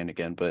they're playing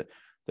again, but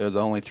they're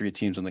the only 3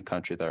 teams in the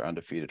country that are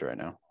undefeated right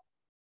now.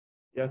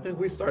 Yeah, I think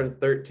we started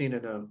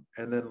 13-0,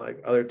 and then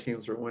like other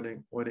teams were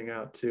winning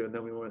out too, and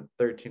then we went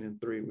 13-3.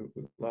 We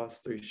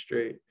lost 3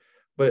 straight.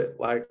 But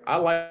like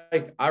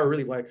I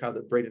really like how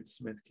the Braden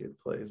Smith kid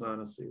plays,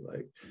 honestly.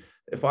 Like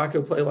if I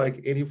could play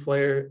like any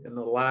player in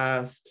the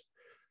last,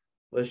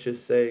 let's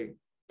just say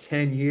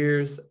 10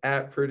 years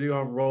at Purdue,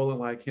 I'm rolling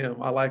like him.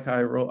 I like how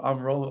I'm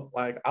rolling.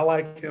 Like I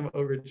like him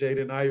over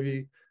Jaden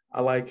Ivey.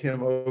 I like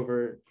him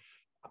over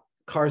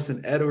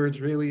Carson Edwards.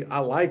 Really, I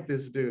like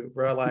this dude,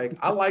 bro. Like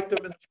I liked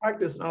him in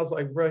practice, and I was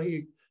like, bro,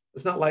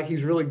 it's not like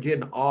he's really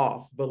getting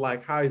off, but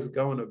like how he's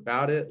going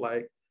about it,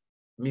 like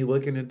me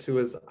looking into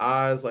his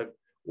eyes, like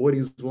what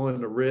he's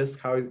willing to risk,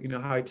 how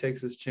he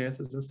takes his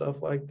chances and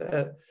stuff like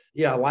that.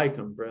 Yeah, I like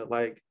him, bro.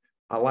 Like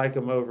I like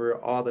him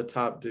over all the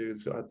top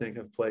dudes who I think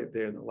have played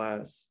there in the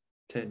last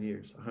 10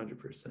 years,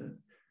 100%.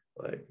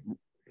 Like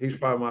he's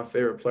probably my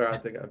favorite player I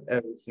think I've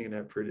ever seen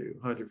at Purdue,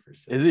 100%.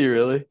 Is he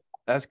really?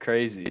 That's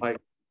crazy. Like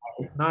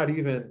it's not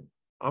even,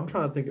 I'm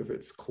trying to think if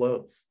it's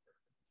close.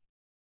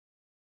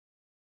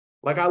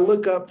 Like I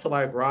look up to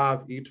like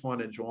Rob, Etuan,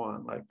 and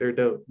Juwan. Like they're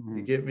dope.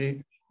 You get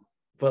me?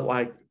 But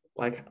like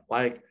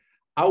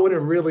I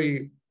wouldn't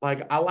really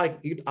I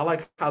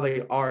like how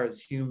they are as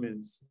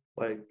humans.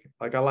 Like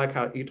I like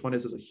how each one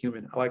is as a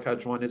human. I like how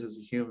Juwan is as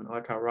a human. I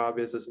like how Rob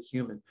is as a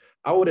human.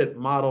 I wouldn't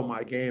model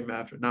my game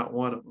after not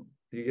one of them.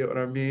 You get what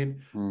I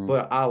mean?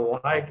 But I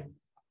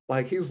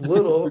like he's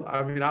little.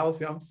 I mean,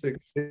 obviously I'm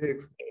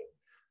 6'6".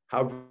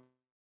 How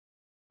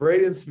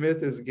Braden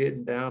Smith is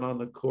getting down on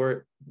the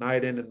court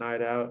night in and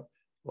night out.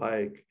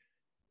 Like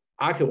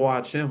I could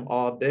watch him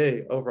all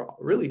day over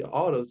really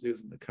all those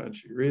dudes in the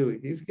country. Really,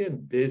 he's getting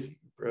busy,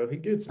 bro. He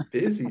gets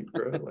busy,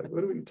 bro. Like,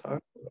 what are we talking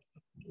about?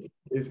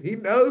 He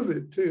knows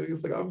it too.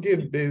 He's like, I'm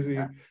getting busy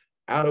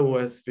out of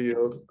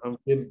Westfield. I'm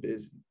getting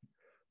busy.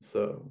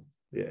 So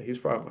yeah, he's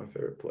probably my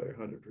favorite player,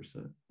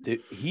 100%.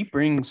 Dude, he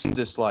brings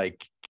this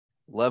like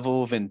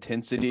level of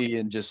intensity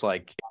and just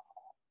like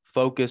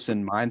focus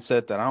and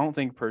mindset that I don't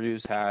think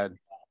Purdue's had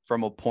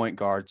from a point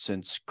guard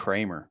since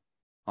Kramer,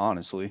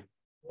 honestly.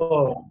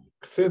 Oh,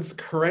 since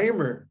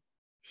Kramer.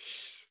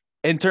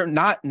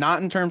 Not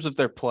in terms of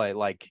their play,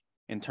 like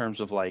in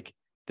terms of like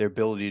their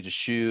ability to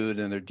shoot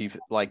and their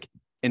defense, like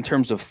in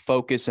terms of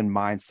focus and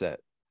mindset.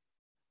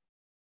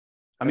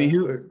 I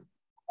mean,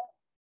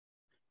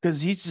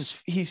 because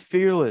he's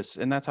fearless,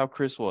 and that's how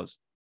Chris was.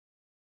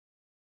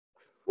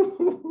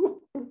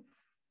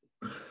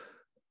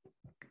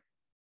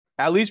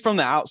 At least from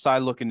the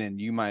outside looking in,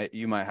 you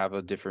might have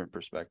a different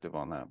perspective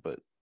on that, but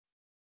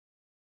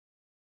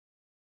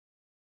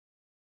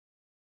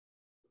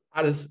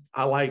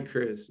I like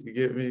Chris. You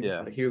get me? yeah.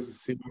 Like he was a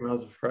senior when I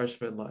was a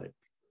freshman. Like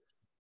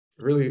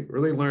really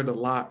learned a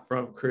lot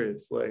from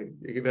Chris. Like,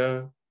 you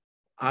know,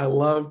 I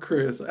love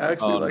Chris.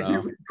 Actually,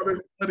 he's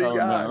another funny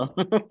guy. No.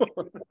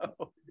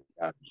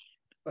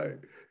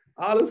 Like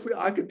honestly,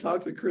 I could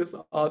talk to Chris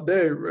all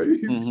day, bro.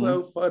 He's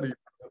so funny.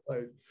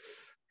 Like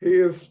he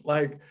is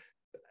like,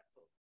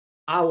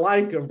 I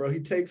like him, bro. He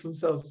takes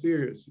himself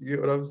serious. You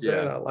get what I'm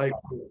saying? Yeah. I like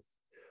him.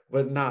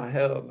 But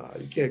hell no.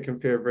 You can't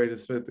compare Braden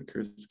Smith to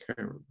Chris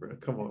Kramer, bro.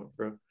 Come on,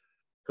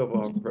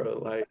 bro.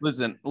 Like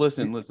listen.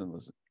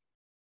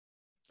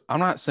 I'm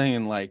not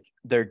saying like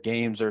their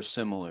games are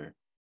similar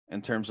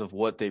in terms of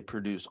what they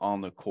produce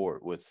on the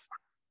court with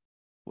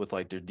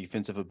like their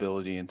defensive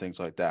ability and things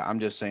like that.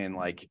 I'm just saying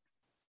like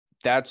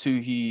that's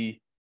who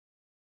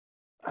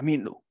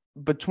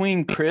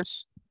between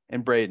Chris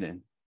and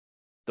Braden,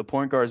 the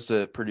point guards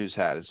that Purdue's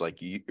had is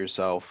like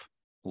yourself,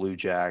 Lou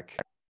Jack,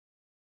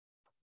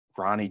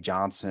 Ronnie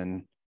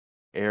Johnson,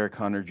 Eric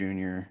Hunter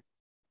Jr.,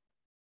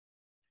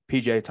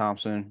 PJ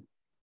Thompson.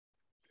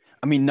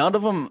 I mean, none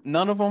of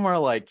them are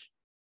like,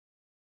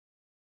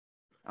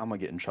 I'm gonna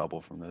get in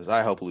trouble from this.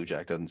 I hope Lou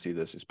Jack doesn't see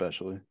this,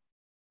 especially.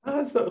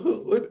 So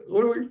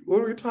what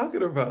are we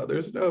talking about?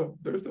 There's no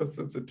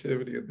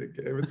sensitivity in the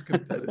game. It's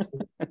competitive.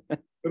 What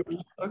are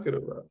we talking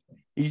about?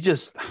 He's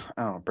just,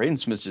 I don't know. Braden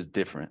Smith's just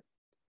different.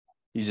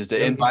 He's just,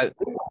 and by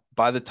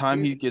the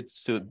time he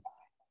gets to,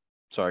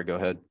 sorry, go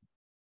ahead.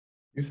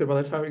 You said by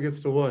the time he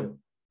gets to what?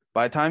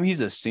 By the time he's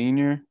a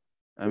senior,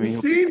 I mean,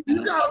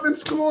 you got him in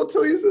school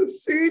until he's a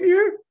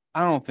senior.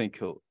 I don't think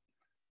he'll.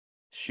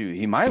 Shoot,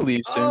 he might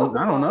leave soon.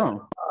 I don't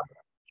know.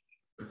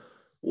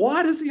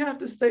 Why does he have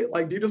to stay?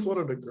 Like, do you just want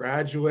him to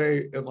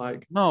graduate and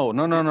like? No.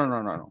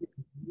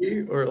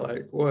 Or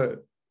like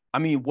what? I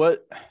mean,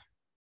 what?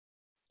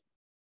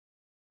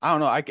 I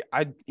don't know.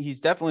 He's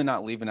definitely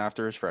not leaving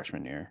after his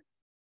freshman year.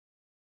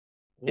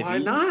 Why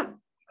not?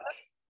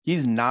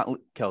 He's not,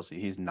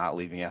 Kelsey. He's not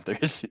leaving after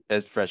his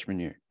freshman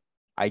year.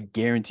 I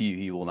guarantee you,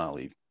 he will not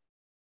leave.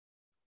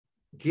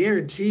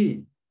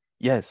 Guaranteed.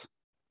 Yes.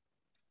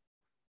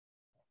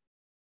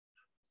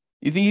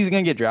 You think he's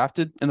gonna get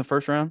drafted in the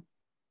first round?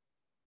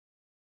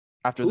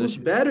 After this,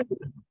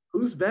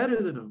 Who's better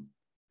than him?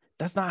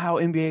 That's not how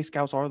NBA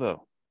scouts are,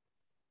 though.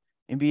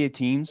 NBA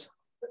teams,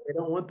 they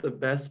don't want the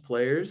best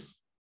players.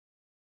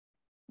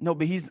 No,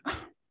 but you're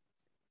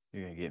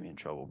gonna get me in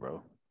trouble,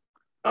 bro.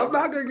 I'm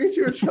not gonna get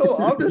you in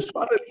trouble. I'm just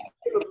trying to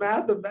do the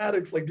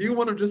mathematics. Like, do you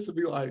want him just to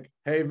be like,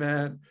 hey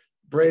man,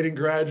 Braden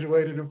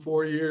graduated in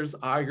 4 years,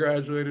 I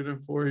graduated in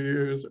 4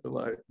 years, or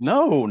like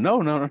No.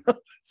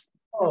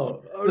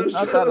 Oh,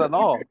 not that at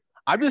all.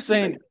 I'm just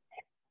saying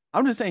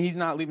he's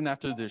not leaving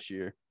after this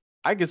year.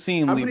 I could see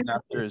him leaving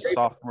after his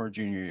sophomore,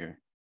 junior year.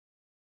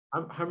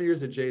 How many years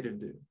did Jaden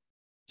do?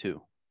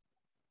 2.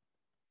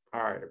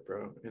 All right,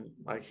 bro. And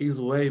like he's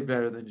way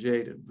better than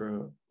Jaden,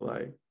 bro.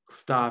 Like,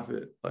 stop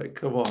it. Like,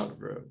 come on,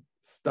 bro.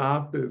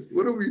 Stop this.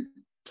 What are we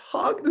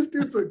talking? This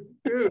dude's a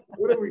dude.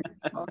 What are we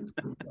talking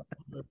about,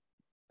 bro?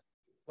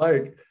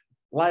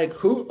 Like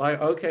who?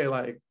 Like, okay,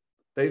 like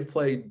they've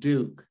played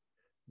Duke.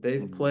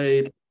 They've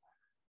played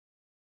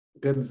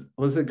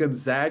was it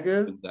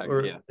Gonzaga?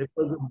 Or yeah. They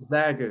played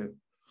Gonzaga.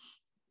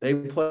 They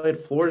played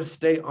Florida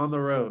State on the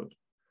road.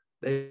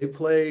 They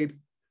played,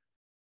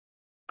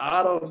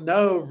 I don't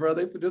know, bro.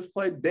 They just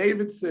played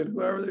Davidson,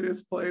 whoever they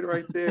just played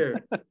right there.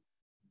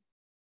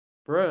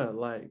 Bruh,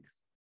 like,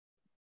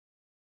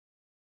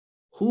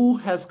 who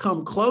has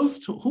come close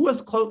to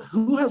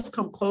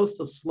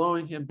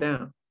slowing him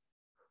down?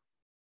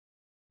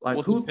 Like,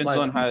 well, who's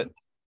like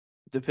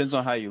depends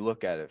on how you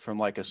look at it. From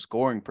like a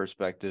scoring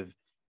perspective,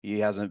 he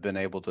hasn't been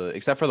able to,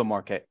 except for the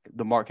Marquette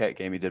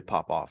game, he did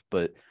pop off,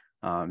 but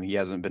he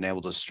hasn't been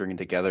able to string it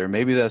together.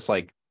 Maybe that's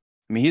like,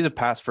 I mean, he's a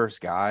pass first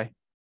guy,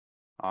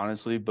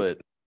 honestly, but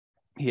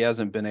he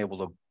hasn't been able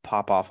to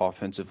pop off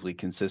offensively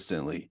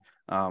consistently.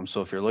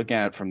 So if you're looking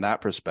at it from that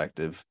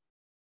perspective,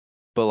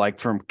 but like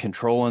from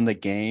controlling the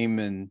game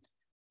and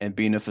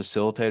being a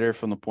facilitator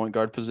from the point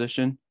guard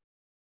position,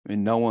 I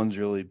mean, no one's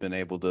really been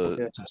able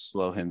to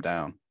slow him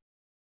down.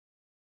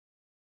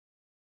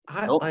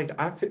 I feel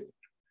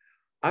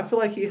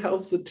like he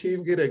helps the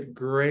team get a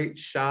great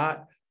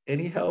shot and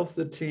he helps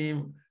the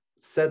team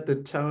set the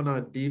tone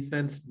on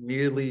defense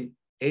nearly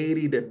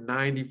 80 to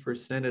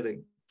 90% of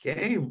the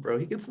game, bro.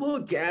 He gets a little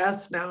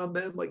gassed now and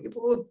then, like, gets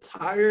a little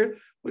tired,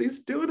 but he's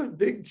doing a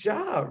big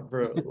job,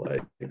 bro.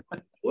 Like,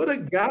 what a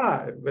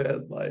guy,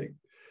 man. Like,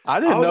 I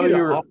didn't know you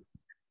were.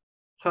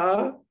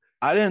 Huh?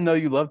 I didn't know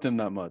you loved him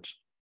that much,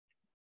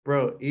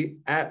 bro.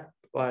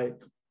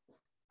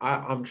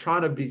 I'm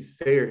trying to be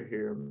fair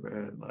here,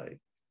 man. Like,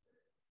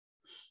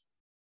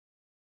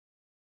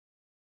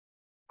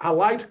 I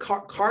liked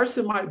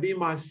Carson. Might be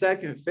my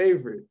second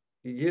favorite.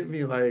 You get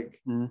me? Like,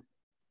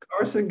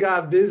 Carson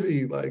got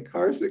busy. Like,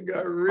 Carson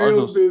got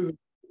real busy.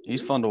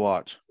 He's fun to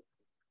watch.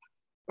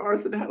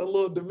 Carson had a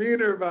little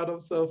demeanor about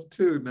himself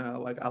too.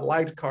 Now, like, I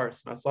liked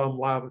Carson. I saw him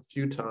live a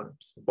few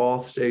times. Ball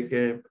State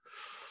game.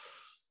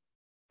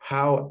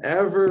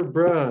 However,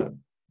 bro,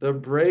 the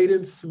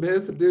Braden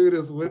Smith dude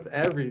is with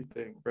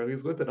everything, bro.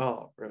 He's with it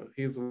all, bro.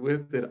 He's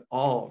with it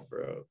all,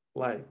 bro.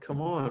 Like,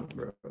 come on,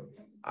 bro.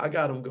 I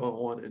got him going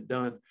one and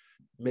done.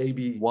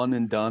 Maybe one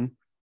and done.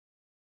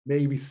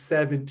 Maybe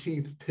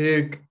 17th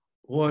pick,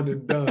 one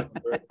and done,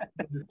 bro.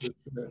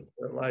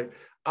 Like,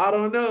 I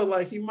don't know.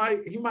 Like, he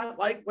might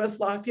like West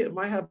Lafayette,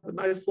 might have a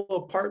nice little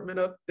apartment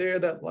up there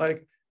that,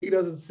 like, he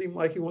doesn't seem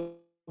like he wants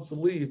to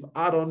leave.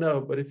 I don't know.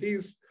 But if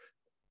his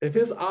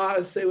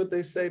eyes say what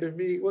they say to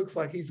me, it looks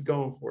like he's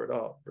going for it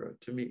all, bro.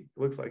 To me, it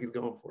looks like he's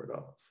going for it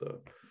all. So,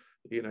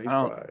 he's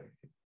probably.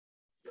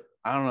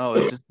 I don't know.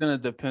 It's just gonna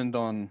depend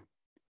on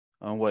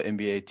what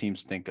NBA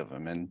teams think of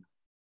him, and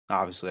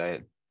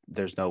obviously,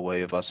 there's no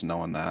way of us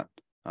knowing that,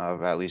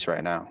 at least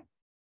right now.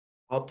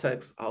 I'll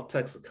text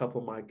a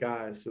couple of my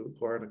guys who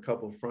are in a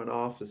couple of front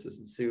offices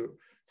and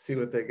see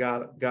what they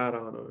got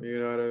on them. You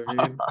know what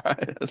I mean?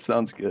 That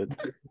sounds good.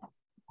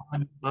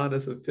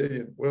 Honest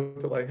opinion. We're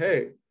like,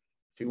 hey,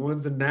 if he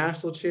wins the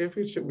national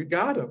championship, we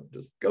got him.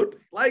 Just go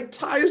like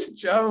Tyus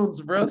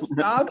Jones, bro.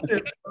 Stop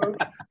it, bro.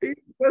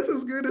 That's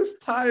as good as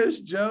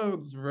Tyus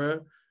Jones,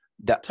 bro.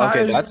 That's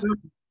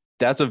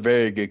a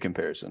very good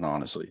comparison,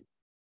 honestly.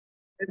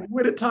 And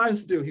what did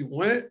Tyus do? He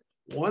won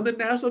the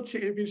national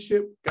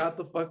championship, got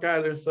the fuck out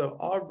of there. So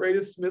all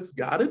Braden Smith's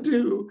got to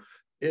do,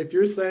 if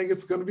you're saying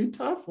it's going to be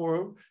tough for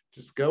him,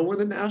 just go win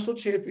the national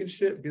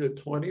championship, be the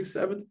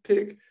 27th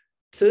pick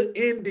to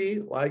Indy,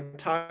 like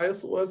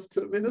Tyus was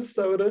to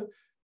Minnesota.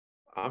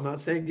 I'm not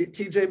saying get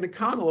TJ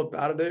McConnell up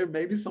out of there.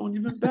 Maybe someone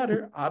even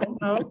better. I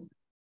don't know.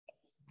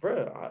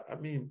 Bro, I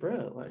mean,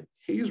 bro, like,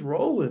 he's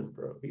rolling,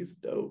 bro. He's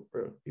dope,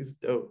 bro. He's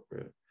dope,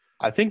 bro.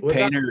 I think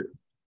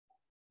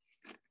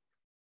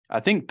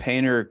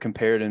Painter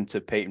compared him to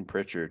Peyton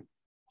Pritchard,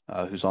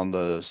 who's on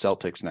the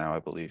Celtics now, I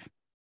believe.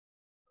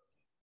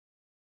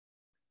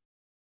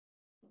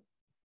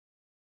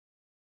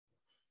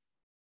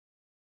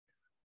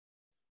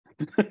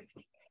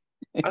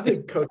 I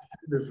think Coach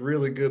is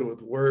really good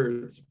with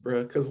words,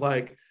 bro. Because,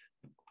 like,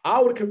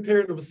 I would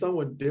compare him to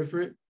someone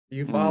different.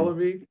 You follow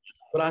me?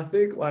 But I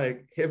think,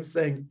 like, him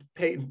saying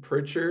Peyton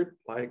Pritchard,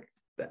 like,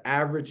 the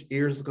average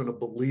ear is going to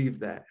believe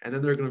that. And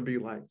then they're going to be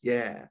like,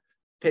 yeah,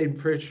 Peyton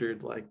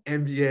Pritchard, like,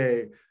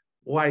 NBA,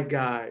 white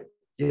guy,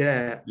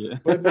 yeah.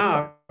 But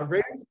nah,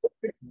 Rams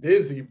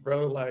busy,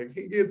 bro. Like,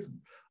 he gets,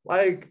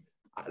 like,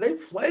 they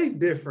play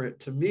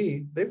different to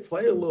me. They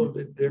play a little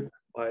bit different.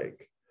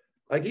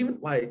 Like even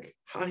like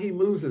how he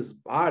moves his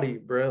body,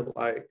 bro.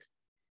 Like,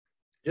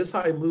 just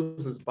how he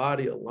moves his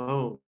body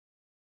alone,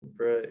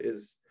 bro,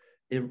 is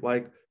in,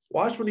 like,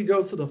 watch when he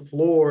goes to the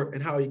floor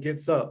and how he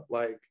gets up,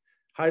 like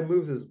how he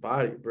moves his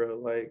body, bro.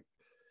 Like,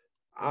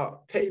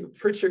 Peyton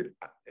Pritchard,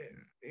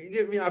 you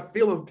get me? I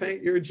feel him,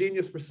 Peyton. You're a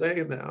genius for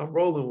saying that. I'm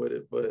rolling with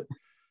it, but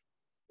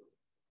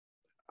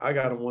I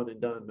got him one and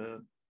done,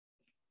 man.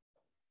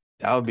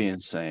 That would be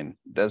insane.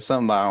 That's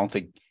something I don't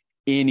think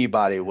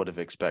anybody would have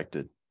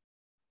expected.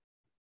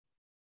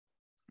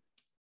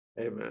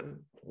 Hey,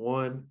 man,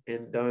 one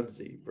and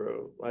donezy,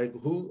 bro. Like,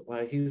 who?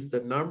 Like, he's the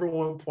number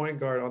one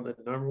point guard on the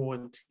number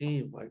one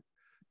team. Like,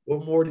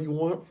 what more do you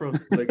want from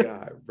the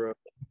guy, bro?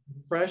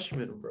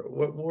 Freshman, bro.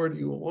 What more do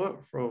you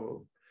want from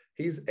him?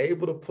 He's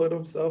able to put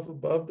himself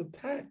above the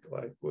pack.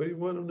 Like, what do you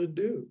want him to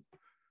do?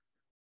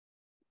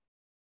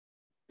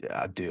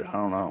 Yeah, dude, I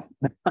don't know.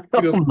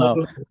 I don't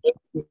know.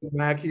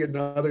 Mackie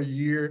another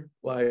year,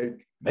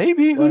 like,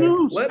 maybe. Who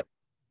knows?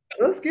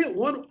 Let's get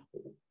one.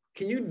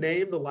 Can you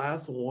name the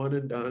last one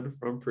and done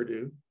from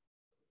Purdue?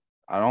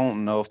 I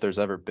don't know if there's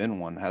ever been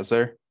one. Has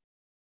there?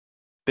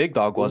 Big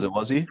Dog wasn't,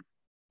 was he?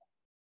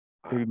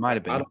 He might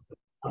have been.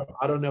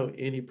 I don't know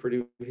any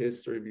Purdue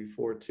history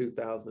before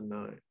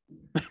 2009.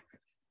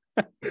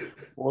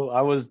 Well,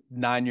 I was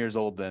 9 years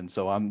old then,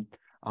 so I'm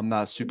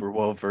not super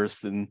well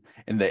versed in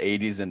the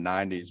 80s and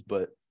 90s,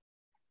 but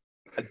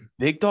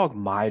Big Dog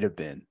might have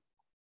been.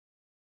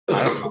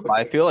 I don't know.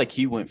 I feel like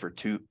he went for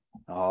two.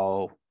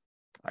 Oh,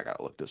 I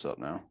gotta look this up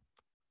now.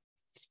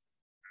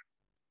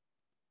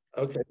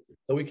 Okay,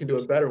 so we can do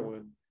a better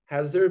one.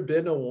 Has there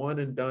been a one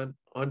and done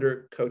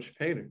under Coach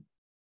Painter?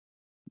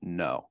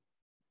 No,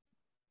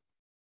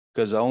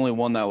 because the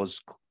one that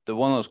was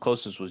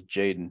closest was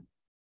Jaden.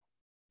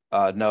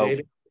 No,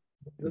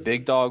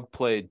 Big Dog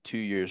played 2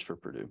 years for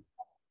Purdue.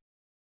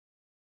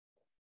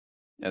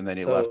 And then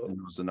he left and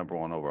was the number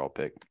 1 overall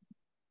pick.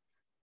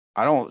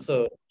 I don't,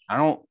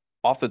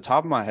 off the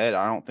top of my head,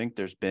 I don't think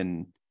there's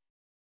been,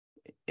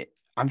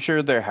 I'm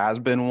sure there has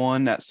been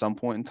one at some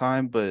point in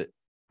time, but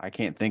I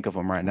can't think of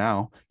them right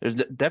now. There's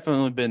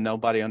definitely been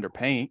nobody under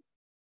Paint.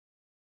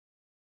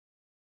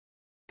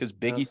 Because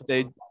Biggie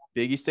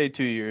stayed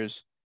 2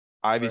 years.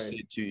 Ivy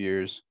stayed 2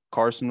 years.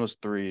 Carson was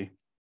 3.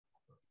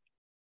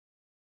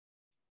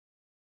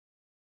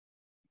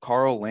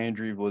 Carl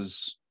Landry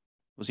was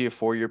he a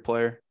 4-year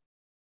player?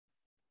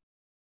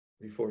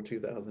 Before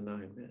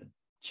 2009, man.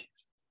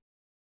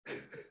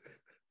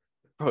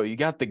 Bro, you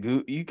got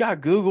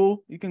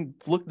Google. You can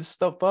look this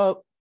stuff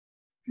up.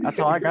 That's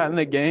how I got in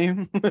the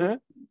game. You're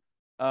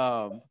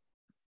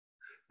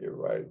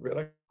right, man.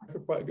 I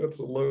could probably go to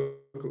the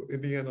local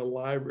Indiana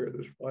library.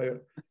 There's probably a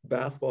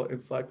basketball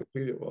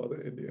encyclopedia of all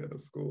the Indiana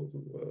schools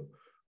as well.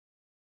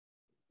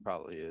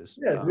 Probably is.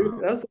 Yeah,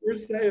 dude, that's what we're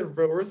saying,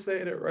 bro. We're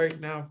saying it right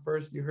now.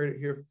 First, you heard it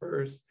here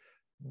first.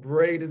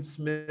 Braden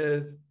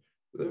Smith,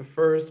 the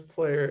first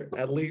player,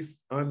 at least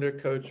under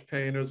Coach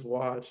Painter's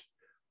watch,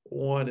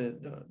 one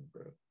and done,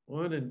 bro.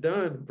 One and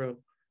done, bro.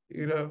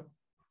 You know,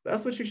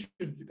 that's what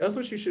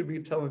you should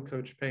be telling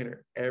Coach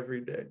Painter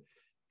every day.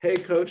 Hey,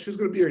 Coach, who's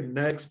going to be your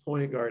next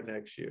point guard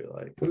next year?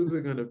 Like, who's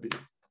it going to be?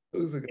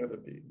 Who's it going to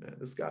be, man?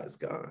 This guy's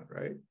gone,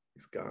 right?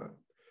 He's gone.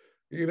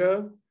 You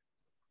know,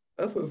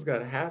 that's what's got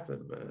to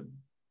happen, man.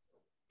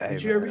 Hey,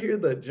 Did you ever hear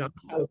the John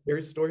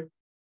Calipari story?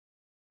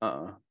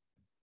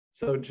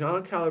 So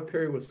John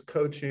Calipari was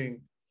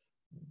coaching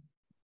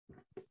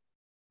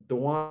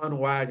DeJuan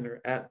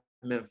Wagner at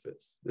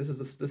Memphis. This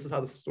is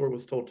how the story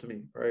was told to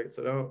me, right?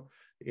 So I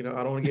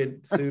don't want to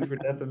get sued for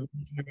defamation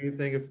or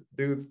anything if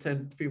dudes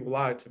 10 people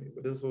lied to me,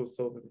 but this is what was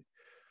told to me.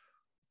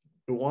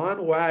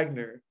 DeJuan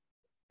Wagner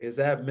is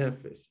at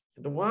Memphis.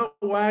 And DeJuan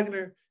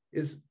Wagner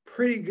is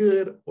pretty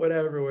good,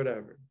 whatever,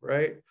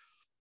 right?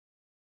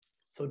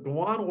 So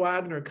DeJuan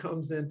Wagner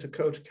comes into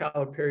Coach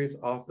Calipari's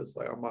office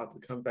like, I'm about to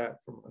come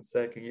back from my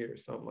second year or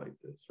something like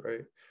this,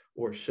 right?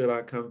 Or should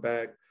I come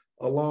back?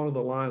 Along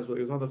the lines where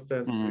he was on the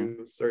fence to do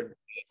a certain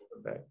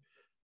back.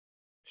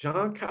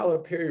 John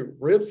Calipari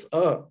rips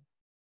up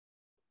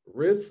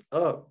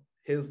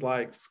his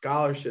like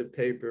scholarship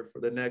paper for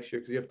the next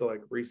year because you have to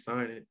like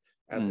re-sign it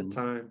at the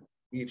time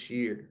each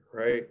year,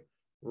 right?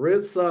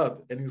 Rips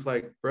up and he's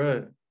like,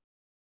 bruh,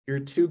 you're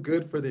too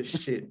good for this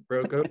shit,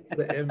 bro. Go to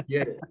the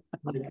NBA.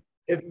 Like,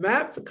 if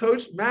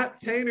Coach Matt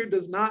Painter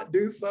does not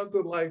do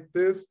something like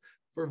this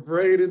for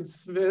Braden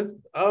Smith,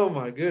 oh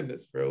my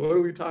goodness, bro. What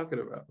are we talking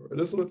about, bro?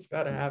 This is what's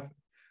got to happen.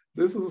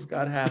 This is what's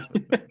got to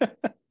happen.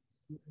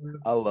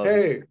 I love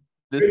it.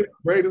 Hey,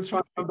 Braden's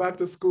trying to come back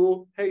to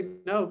school. Hey,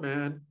 no,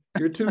 man.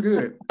 You're too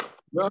good.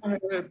 Go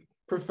ahead,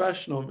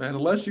 professional, man.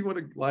 Unless you want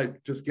to,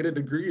 like, just get a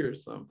degree or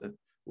something,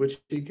 which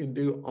he can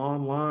do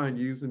online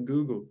using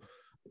Google,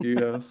 you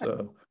know,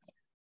 so.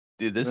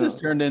 Dude, this has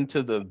turned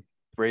into the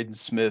Braden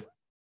Smith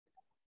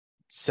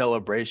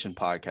celebration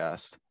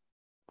podcast.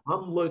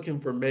 I'm looking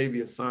for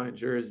maybe a signed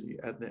jersey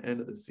at the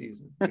end of the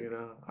season. You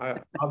know,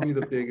 I'll be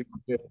the biggest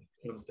when it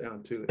comes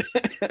down to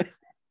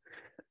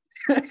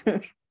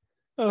it.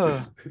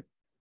 Oh,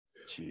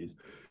 jeez.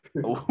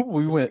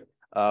 We went.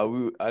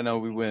 I know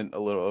we went a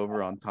little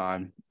over on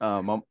time.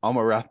 I'm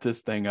gonna wrap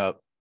this thing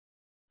up.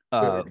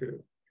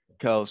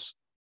 Kels,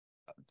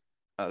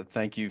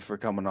 thank you for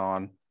coming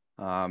on.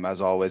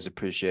 As always,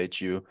 appreciate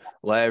you.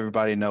 Let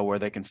everybody know where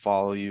they can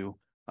follow you.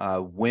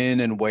 When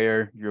and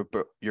where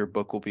your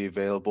book will be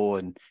available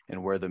and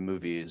where the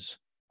movie is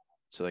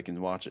so they can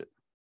watch it.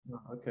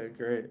 Okay,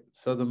 great.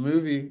 So the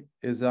movie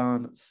is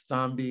on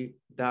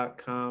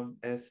stambi.com,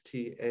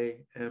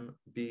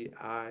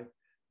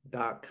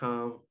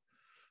 STAMBI.com.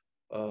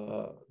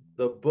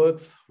 The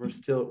books, we're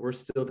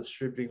still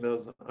distributing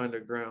those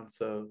underground,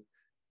 so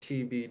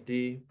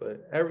TBD,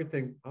 but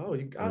everything. Oh,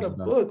 you got a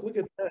book. Look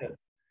at that.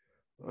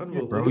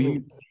 Unbelievable. Yeah,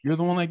 bro, you're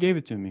the one that gave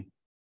it to me.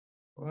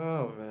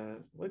 Wow,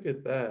 man. Look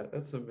at that.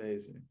 That's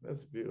amazing.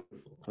 That's beautiful.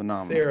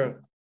 Phenomenal.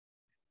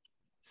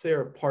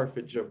 Sarah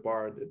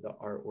Parfit-Jabbar did the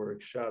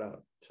artwork. Shout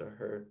out to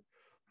her.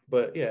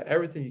 But yeah,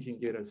 everything you can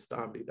get at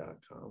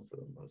stambi.com for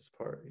the most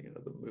part. You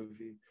know, the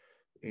movie,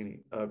 any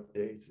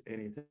updates,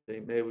 anything.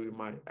 Maybe we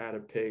might add a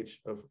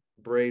page of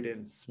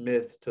Braden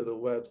Smith to the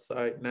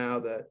website now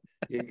that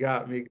you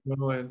got me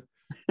going.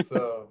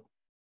 So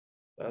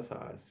that's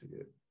how I see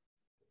it.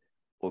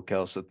 Well,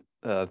 Kelsey,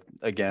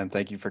 again,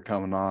 thank you for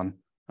coming on.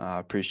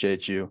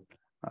 Appreciate you.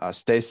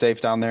 Stay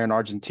safe down there in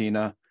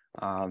Argentina.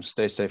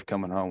 Stay safe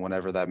coming home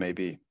whenever that may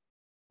be.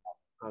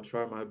 I'll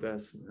try my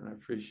best, man. I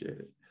appreciate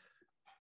it.